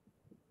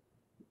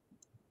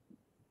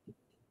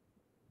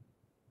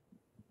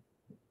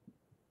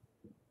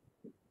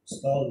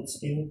 Scalded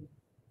skin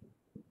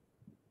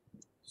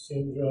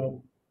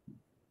syndrome.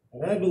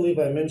 And I believe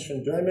did I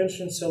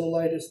mention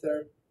cellulitis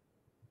there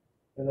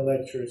in the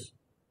lectures?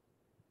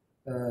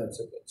 It's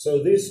okay.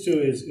 So these two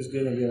is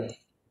going to be enough.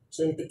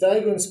 So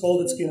impetigo and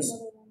scalded skin.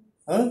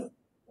 Huh?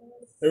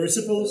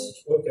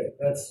 Erysipelas? Okay,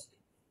 that's.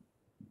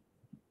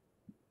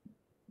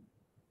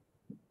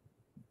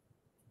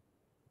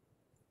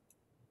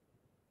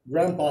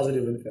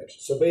 Gram-positive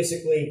infection. So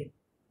basically,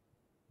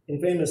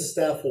 infamous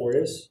staph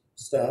aureus,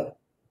 staph,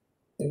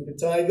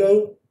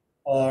 impetigo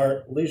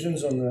are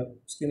lesions on the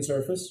skin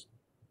surface.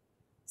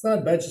 It's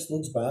not bad, just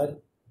looks bad.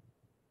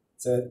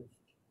 It's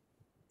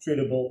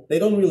treatable. They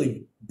don't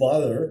really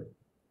bother.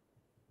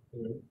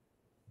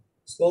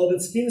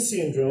 Scalded skin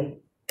syndrome,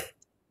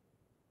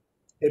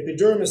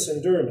 epidermis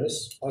and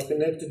dermis are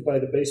connected by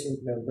the basement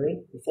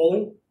membrane. You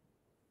following?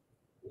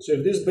 So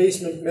if this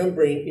basement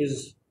membrane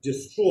is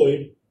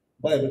destroyed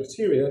by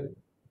bacteria,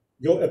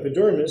 your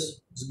epidermis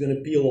is going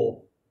to peel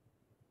off.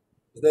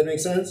 Does that make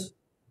sense?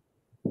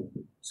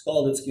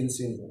 Scalded skin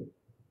syndrome.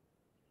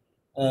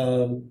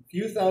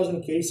 Few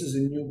thousand cases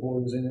in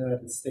newborns in the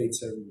United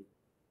States every year.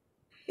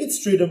 It's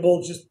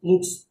treatable, just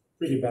looks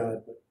pretty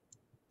bad, but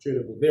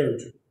treatable, very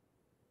treatable.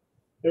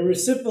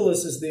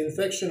 Erysipelas is the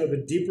infection of the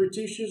deeper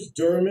tissues,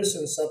 dermis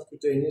and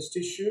subcutaneous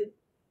tissue.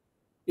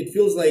 It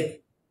feels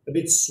like a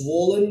bit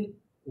swollen,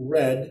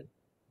 red,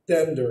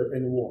 tender,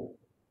 and warm.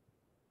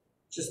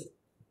 Just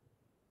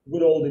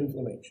good old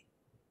inflammation.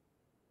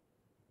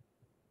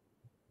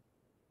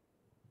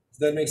 Does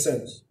that make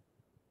sense?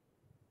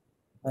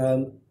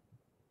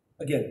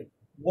 Again,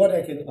 what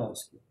I can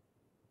ask you,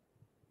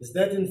 is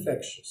that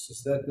infectious?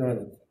 Is that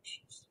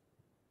non-infectious?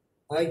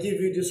 I give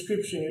you a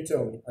description, you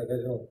tell me. I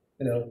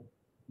don't,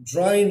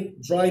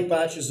 dry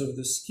patches of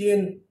the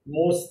skin,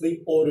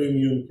 mostly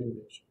autoimmune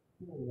condition.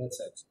 That's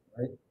excellent,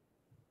 right?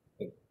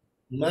 Okay.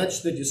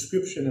 Match the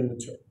description and the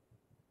term.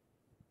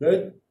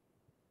 Good?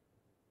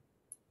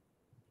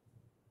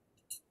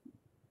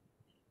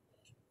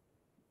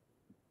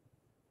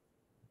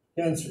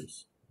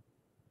 Cancers.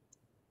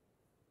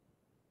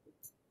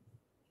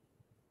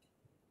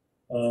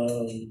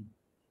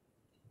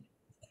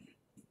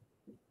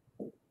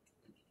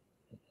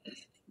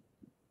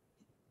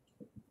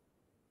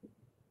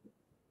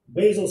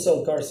 Basal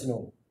cell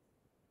carcinoma.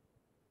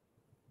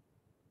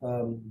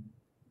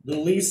 The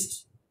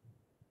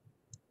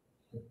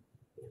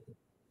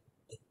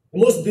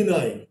most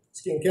benign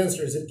skin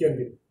cancer as it can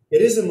be.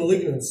 It is a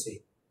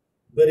malignancy,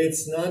 but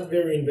it's not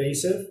very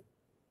invasive.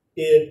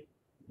 It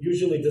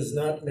usually does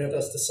not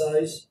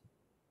metastasize.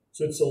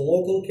 So it's a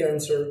local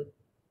cancer,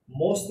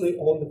 mostly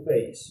on the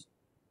face,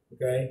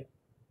 okay?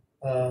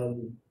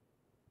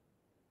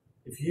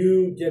 If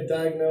you get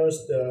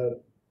diagnosed,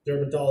 the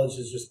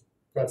dermatologist just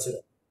cuts it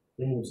up,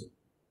 removes it,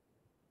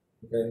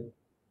 okay?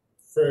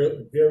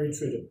 Very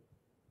treatable.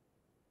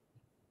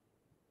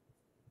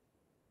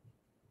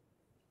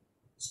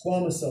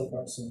 Squamous cell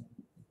carcinoma.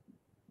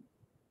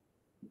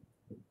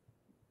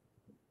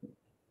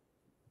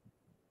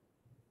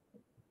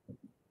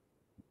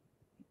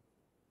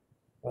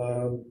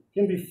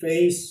 Can be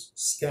face,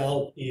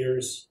 scalp,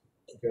 ears,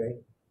 okay?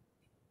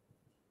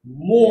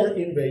 More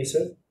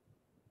invasive.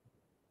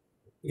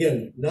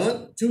 Again,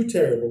 not too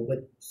terrible,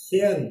 but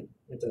can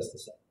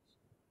metastasize.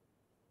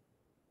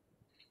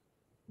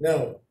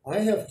 Now, I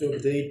have to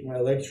update my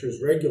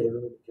lectures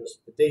regularly because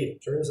the data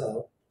turns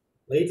out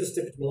latest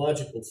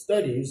epidemiological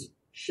studies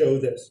show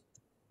this.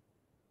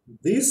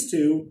 These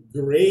two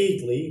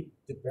greatly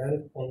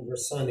depend on your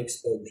sun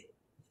exposure.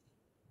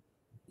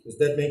 Does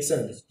that make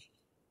sense?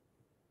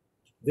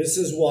 This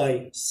is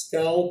why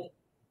scalp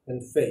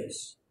and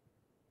face.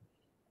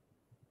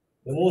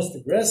 The most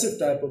aggressive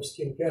type of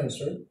skin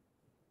cancer,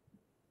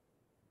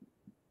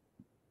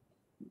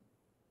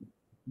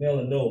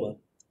 melanoma,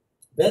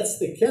 that's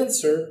the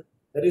cancer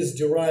that is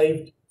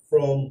derived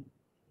from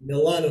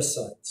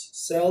melanocytes,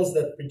 cells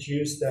that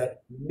produce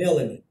that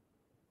melanin.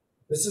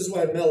 This is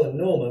why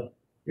melanoma,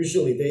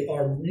 usually they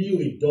are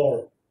really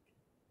dark,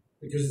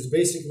 because it's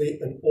basically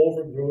an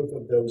overgrowth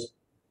of those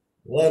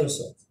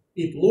melanocytes.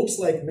 It looks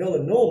like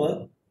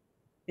melanoma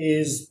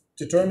is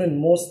determined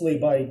mostly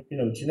by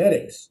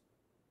genetics.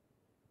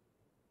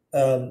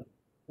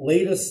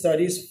 Latest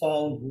studies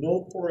found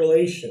no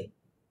correlation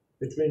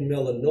between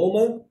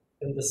melanoma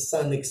and the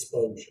sun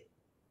exposure.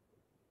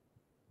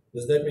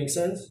 Does that make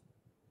sense?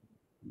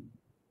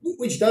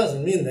 Which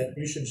doesn't mean that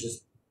you should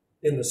just,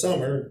 in the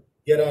summer,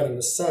 get out in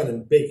the sun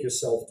and bake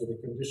yourself to the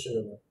condition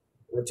of a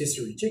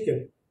rotisserie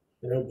chicken,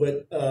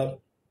 but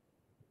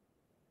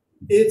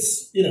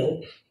it's,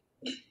 it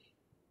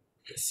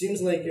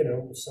seems like,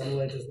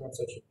 sunlight is not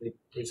such a big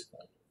risk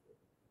factor.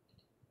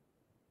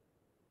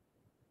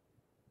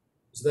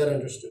 Is that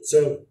understood?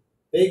 So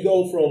they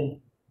go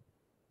from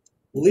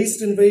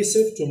least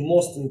invasive to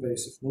most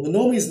invasive.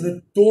 Melanoma is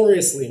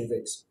notoriously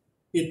invasive.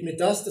 It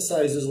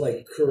metastasizes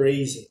like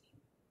crazy.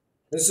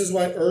 This is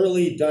why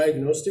early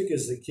diagnostic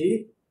is the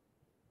key.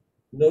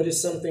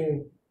 Notice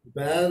something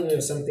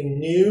bad, something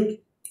new,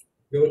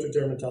 go to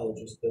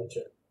dermatologist, they'll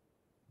check.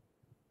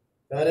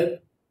 Got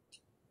it?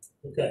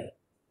 Okay.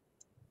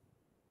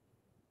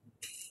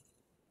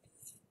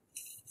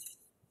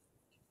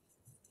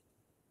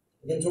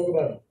 We're going to talk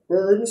about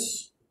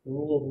burns, the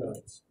rule of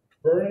nuts.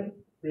 Burn,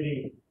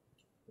 pretty.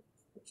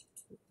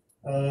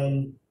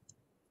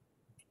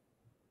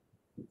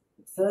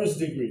 First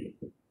degree.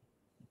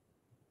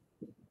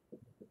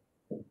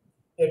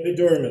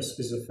 Epidermis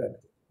is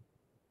affected.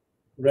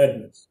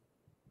 Redness.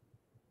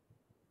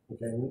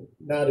 Okay,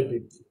 not a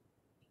big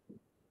deal.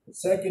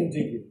 Second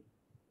degree.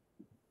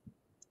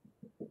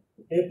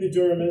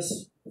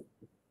 Epidermis,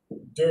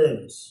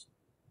 dermis.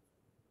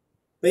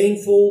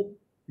 Painful,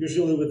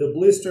 usually with the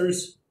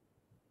blisters.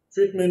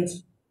 Treatment,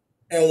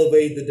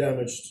 elevate the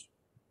damaged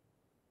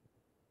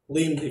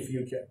limb if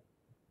you can.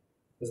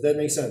 Does that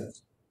make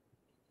sense?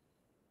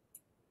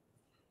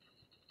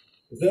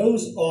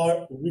 Those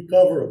are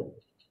recoverable.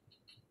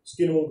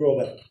 Skin will grow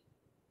back.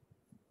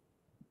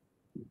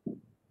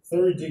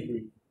 Third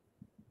degree.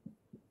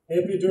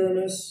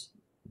 Epidermis,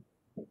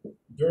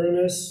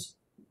 dermis,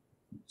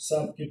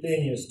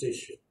 subcutaneous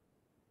tissue.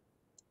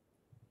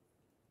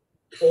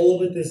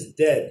 all of it is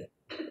dead.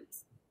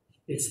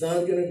 It's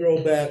not going to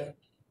grow back.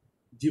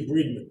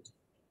 Debridement.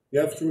 You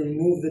have to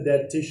remove the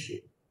dead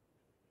tissue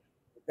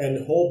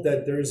and hope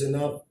that there is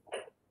enough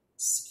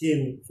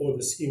skin for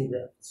the skin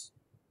grafts.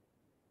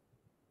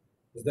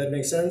 Does that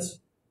make sense?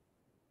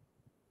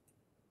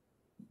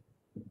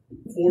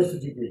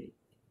 Fourth degree.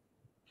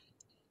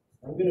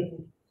 I'm going to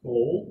put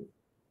cold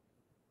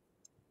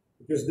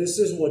because this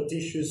is what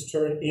tissues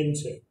turn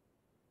into.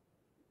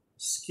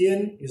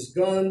 Skin is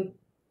gone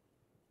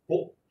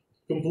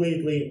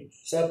completely.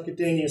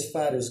 Subcutaneous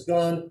fat is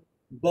gone.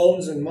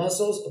 Bones and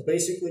muscles are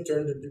basically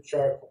turned into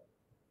charcoal.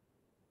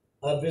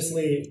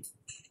 Obviously,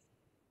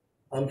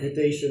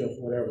 amputation of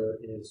whatever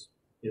is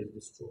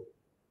destroyed.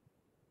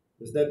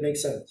 Does that make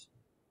sense?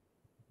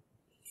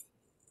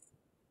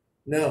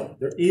 Now,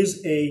 there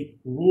is a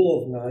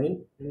rule of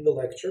 9 in the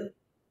lecture,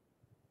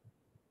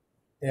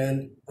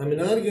 and I'm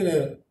not going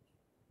to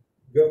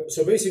go.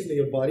 So basically,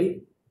 your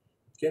body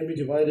can be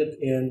divided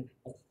in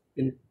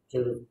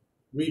sort of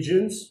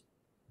regions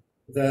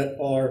that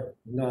are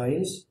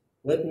 9s.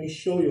 Let me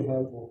show you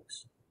how it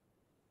works.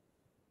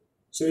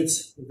 So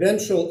it's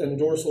ventral and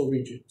dorsal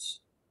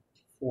regions,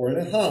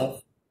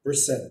 4.5%,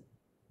 4.5%.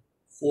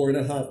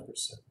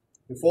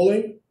 You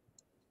following?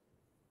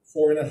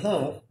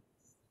 4.5,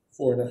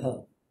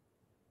 4.5.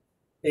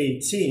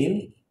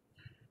 18,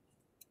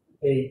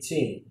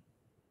 18.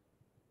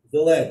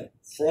 The leg,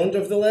 front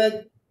of the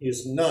leg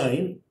is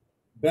 9,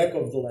 back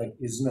of the leg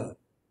is 9.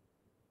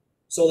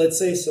 So let's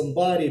say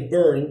somebody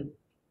burned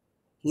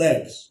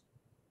legs,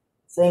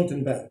 front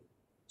and back.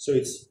 So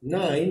it's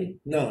 9,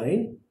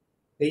 9,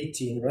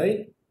 18,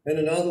 right? And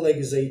another leg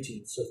is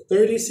 18. So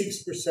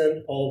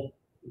 36% of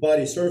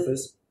body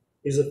surface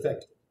is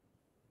affected.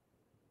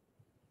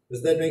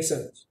 Does that make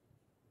sense?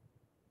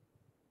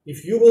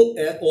 If you will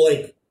add,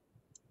 like,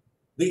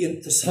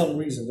 for some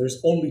reason,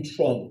 there's only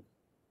trunk.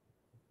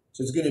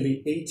 So it's going to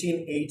be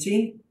 18,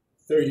 18,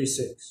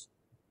 36.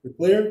 You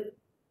clear?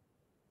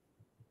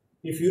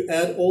 If you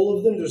add all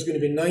of them, there's going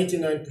to be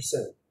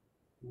 99%.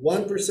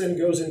 1%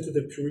 goes into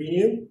the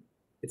perineum.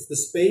 It's the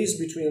space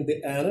between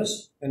the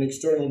anus and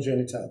external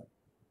genitalia.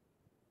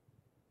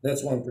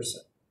 That's 1%.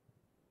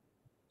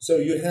 So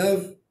you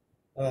have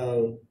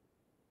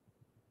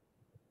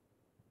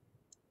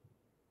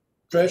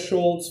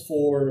thresholds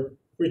for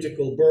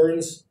critical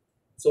burns.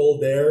 It's all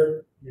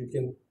there. You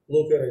can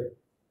look at it.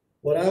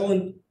 What I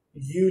want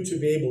you to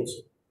be able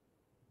to,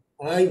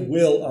 I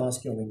will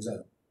ask you an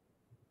exam.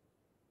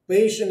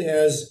 Patient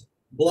has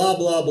blah,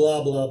 blah,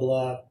 blah, blah,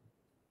 blah,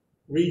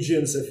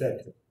 regions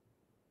affected.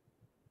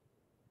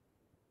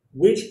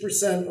 Which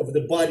percent of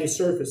the body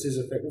surface is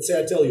affected? Let's say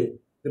I tell you,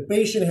 the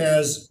patient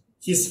has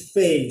his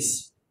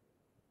face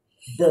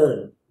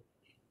burned.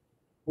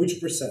 Which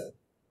percent?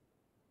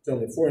 Tell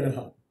me,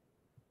 4.5.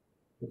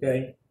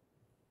 Okay?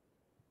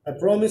 I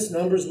promise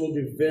numbers will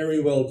be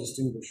very well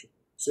distinguishable.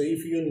 So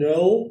if you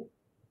know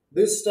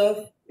this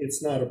stuff,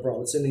 it's not a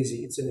problem. It's an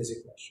easy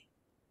question.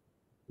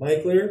 Am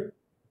I clear?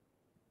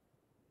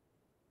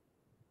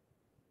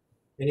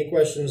 Any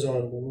questions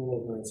on the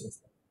rule of 9 and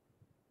stuff?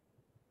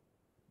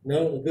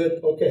 No?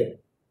 Good? Okay.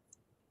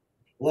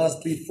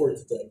 Last beat for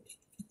today.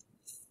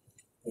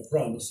 I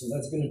promise. And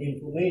that's going to be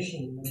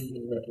inflammation, and then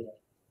we'll wrap it up.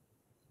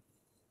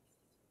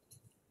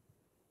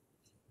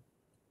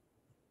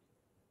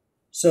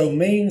 So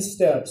main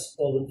steps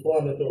of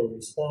inflammatory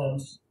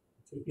response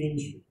to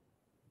injury.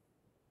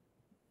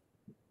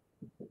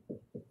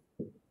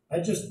 I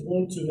just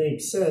want to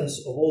make sense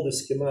of all the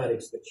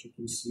schematics that you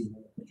can see in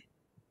the picture.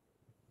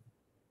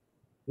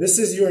 This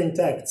is your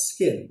intact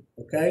skin,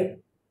 okay?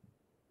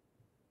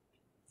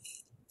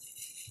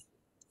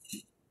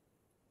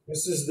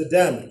 This is the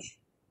damage.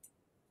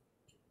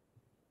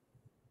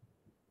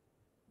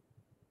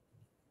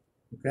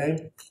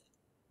 Okay?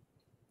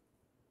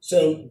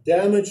 So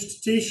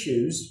damaged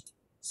tissues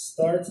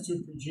start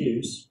to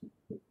produce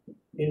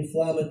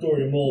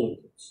inflammatory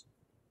molecules.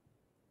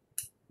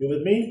 You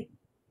with me?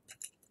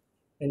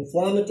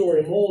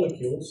 Inflammatory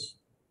molecules,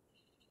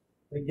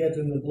 they get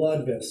in the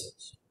blood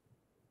vessels.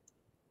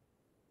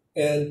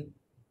 And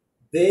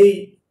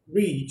they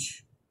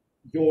reach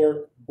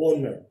your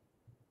bone marrow.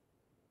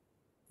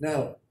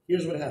 Now,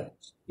 here's what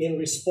happens. In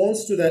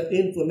response to that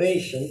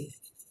inflammation,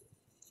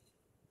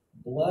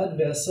 blood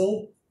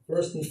vessel,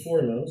 first and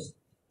foremost,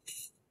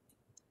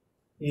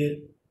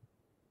 it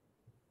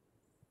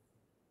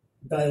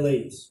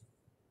dilates.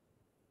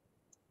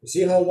 You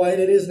see how wide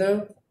it is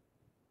now?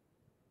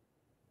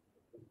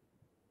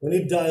 When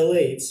it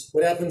dilates,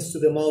 what happens to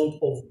the amount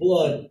of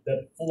blood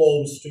that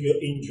flows to your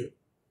injury?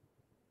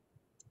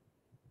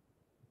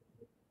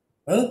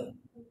 Huh?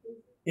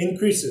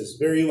 Increases,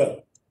 very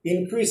well.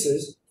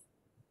 Increases,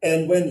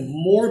 and when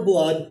more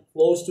blood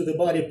flows to the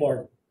body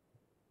part,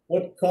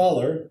 what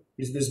color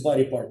is this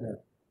body part now?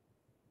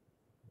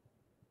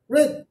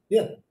 Red,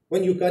 yeah.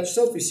 When you cut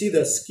yourself, you see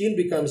the skin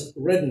becomes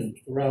reddened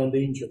around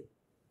the injury.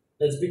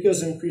 That's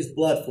because increased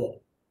blood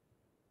flow.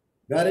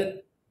 Got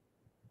it?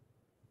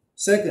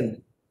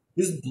 Second,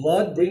 this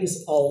blood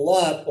brings a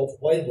lot of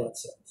white blood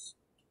cells.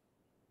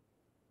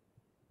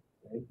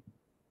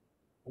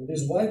 And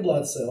these white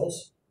blood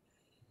cells,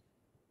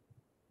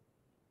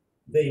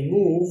 they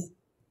move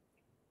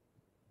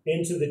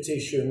into the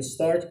tissue and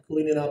start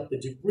cleaning up the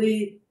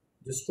debris,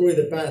 destroy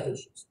the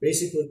pathogens,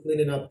 basically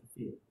cleaning up the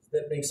field. Does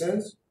that make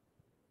sense?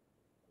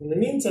 In the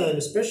meantime,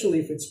 especially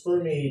if it's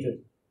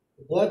permeated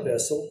the blood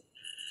vessel,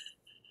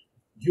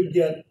 you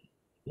get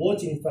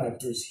clotting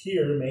factors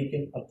here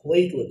making a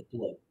platelet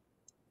blood.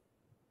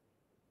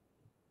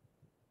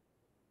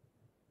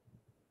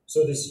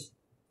 So these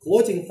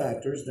clotting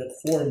factors that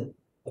form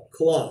a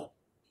clot,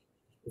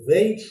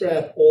 they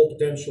trap all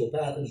potential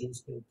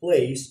pathogens in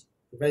place,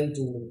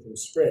 preventing them from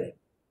spreading.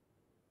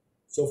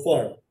 So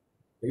far, are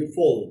you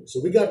following? So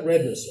we got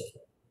redness so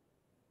far.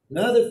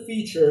 Another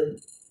feature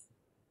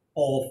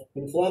of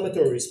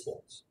inflammatory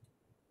response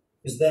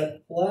is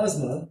that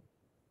plasma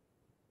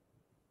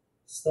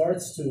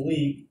starts to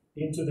leak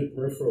into the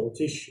peripheral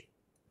tissue.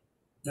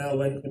 Now,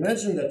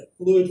 imagine that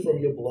fluid from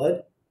your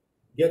blood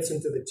gets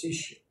into the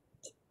tissue.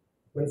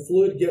 When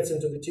fluid gets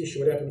into the tissue,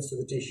 what happens to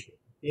the tissue?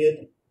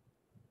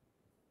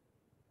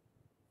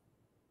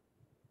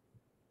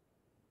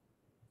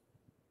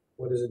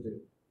 What does it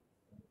do?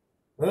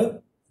 Huh?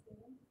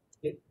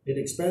 It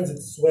expands,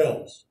 it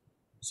swells.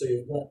 So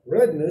you've got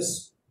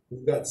redness,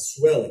 you've got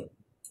swelling.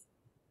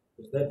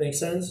 Does that make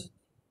sense?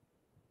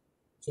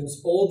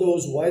 Since all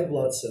those white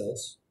blood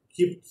cells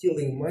keep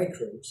killing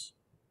microbes,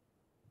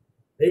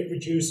 they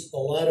produce a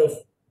lot of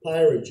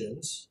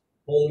pyrogens,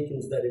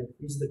 molecules that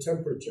increase the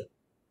temperature.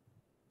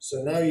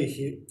 So now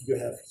you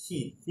have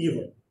heat,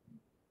 fever,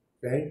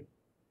 okay?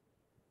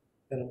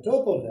 And on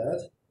top of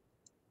that,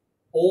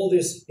 all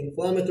this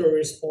inflammatory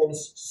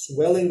response,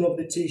 swelling of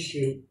the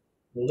tissue,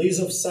 release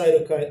of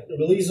cytokine,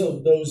 release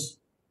of those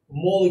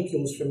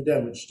molecules from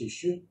damaged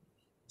tissue,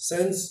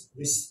 sends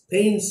this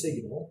pain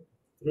signal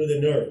through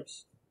the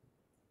nerves.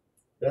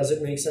 Does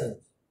it make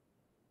sense?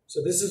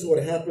 So this is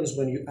what happens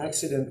when you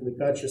accidentally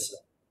cut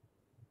yourself.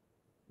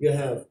 You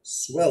have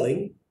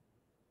swelling,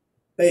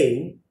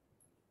 pain,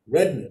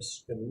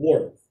 redness, and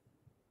warmth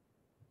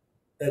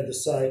at the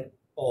site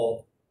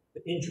of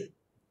the injury.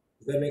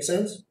 Does that make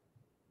sense?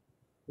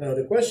 Now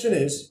the question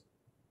is,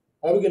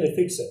 how are we going to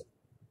fix it?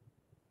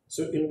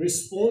 So in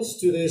response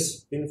to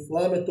these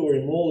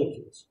inflammatory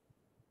molecules,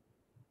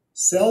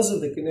 cells of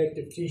the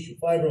connective tissue,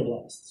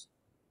 fibroblasts,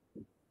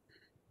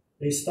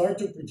 they start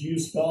to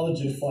produce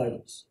collagen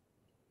fibers.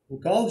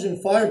 And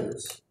collagen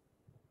fibers,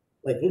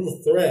 like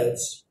little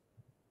threads,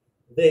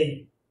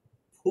 they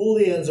pull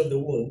the ends of the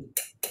wound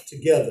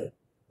together.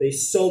 They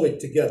sew it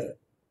together.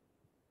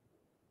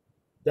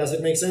 Does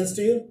it make sense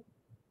to you?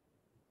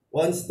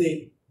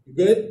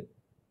 Good?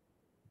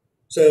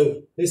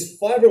 So these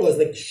fibroblasts,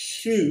 like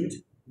shoot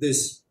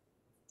this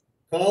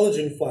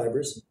collagen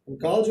fibers, and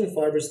collagen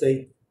fibers,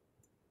 they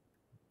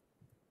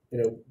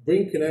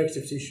bring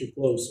connective tissue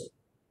closer.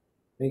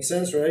 Makes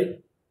sense,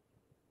 right?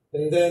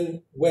 And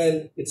then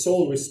when it's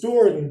all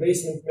restored and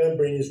basement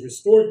membrane is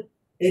restored,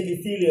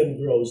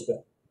 epithelium grows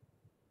back.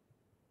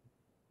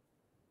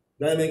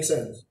 That makes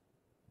sense.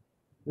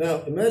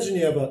 Now imagine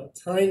you have a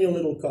tiny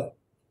little cut.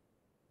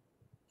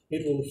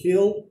 It will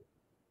heal.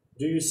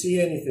 Do you see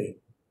anything?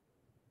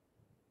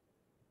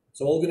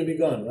 It's all going to be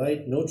gone,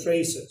 right? No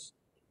traces.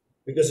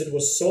 Because it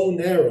was so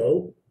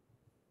narrow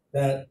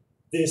that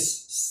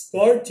this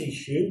scar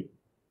tissue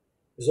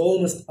is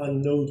almost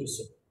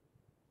unnoticeable.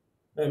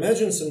 Now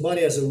imagine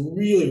somebody has a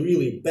really,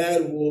 really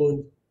bad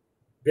wound,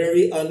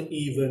 very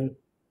uneven,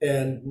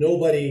 and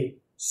nobody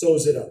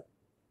sews it up.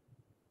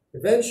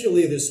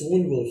 Eventually this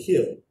wound will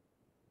heal,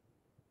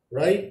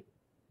 right?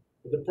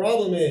 But the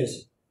problem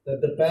is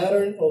that the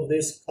pattern of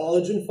these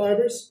collagen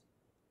fibers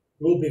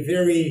will be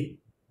very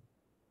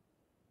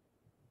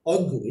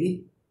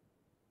ugly,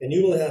 and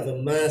you will have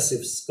a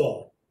massive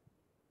scar.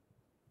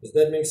 Does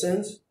that make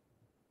sense?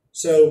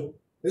 So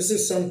this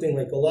is something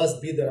like a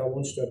last bit that I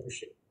want you to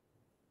appreciate.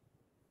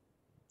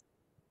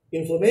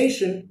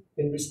 Inflammation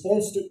in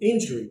response to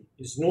injury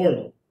is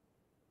normal.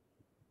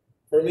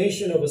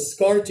 Formation of a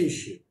scar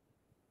tissue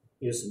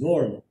is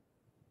normal.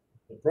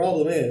 The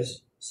problem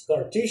is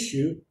scar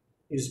tissue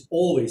is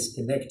always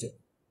connected.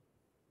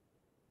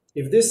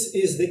 If this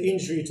is the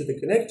injury to the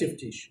connective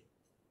tissue,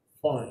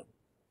 fine.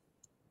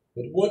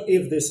 But what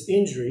if this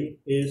injury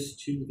is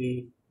to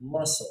the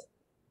muscle?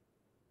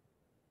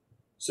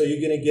 So you're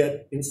going to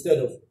get, instead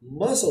of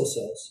muscle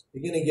cells,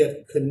 you're going to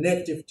get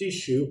connective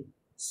tissue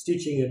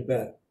stitching it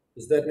back.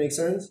 Does that make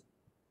sense?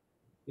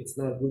 It's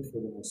not good for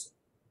the muscle.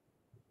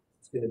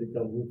 It's going to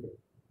become weaker,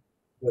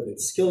 whether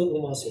it's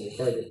skeletal muscle or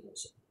cardiac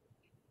muscle.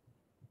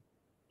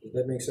 Does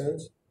that make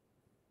sense?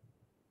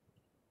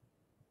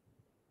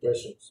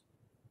 Questions?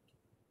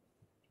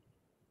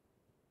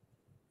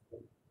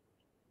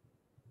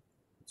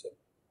 So,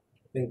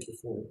 thank you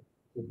for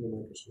looking at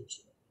my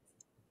prescription.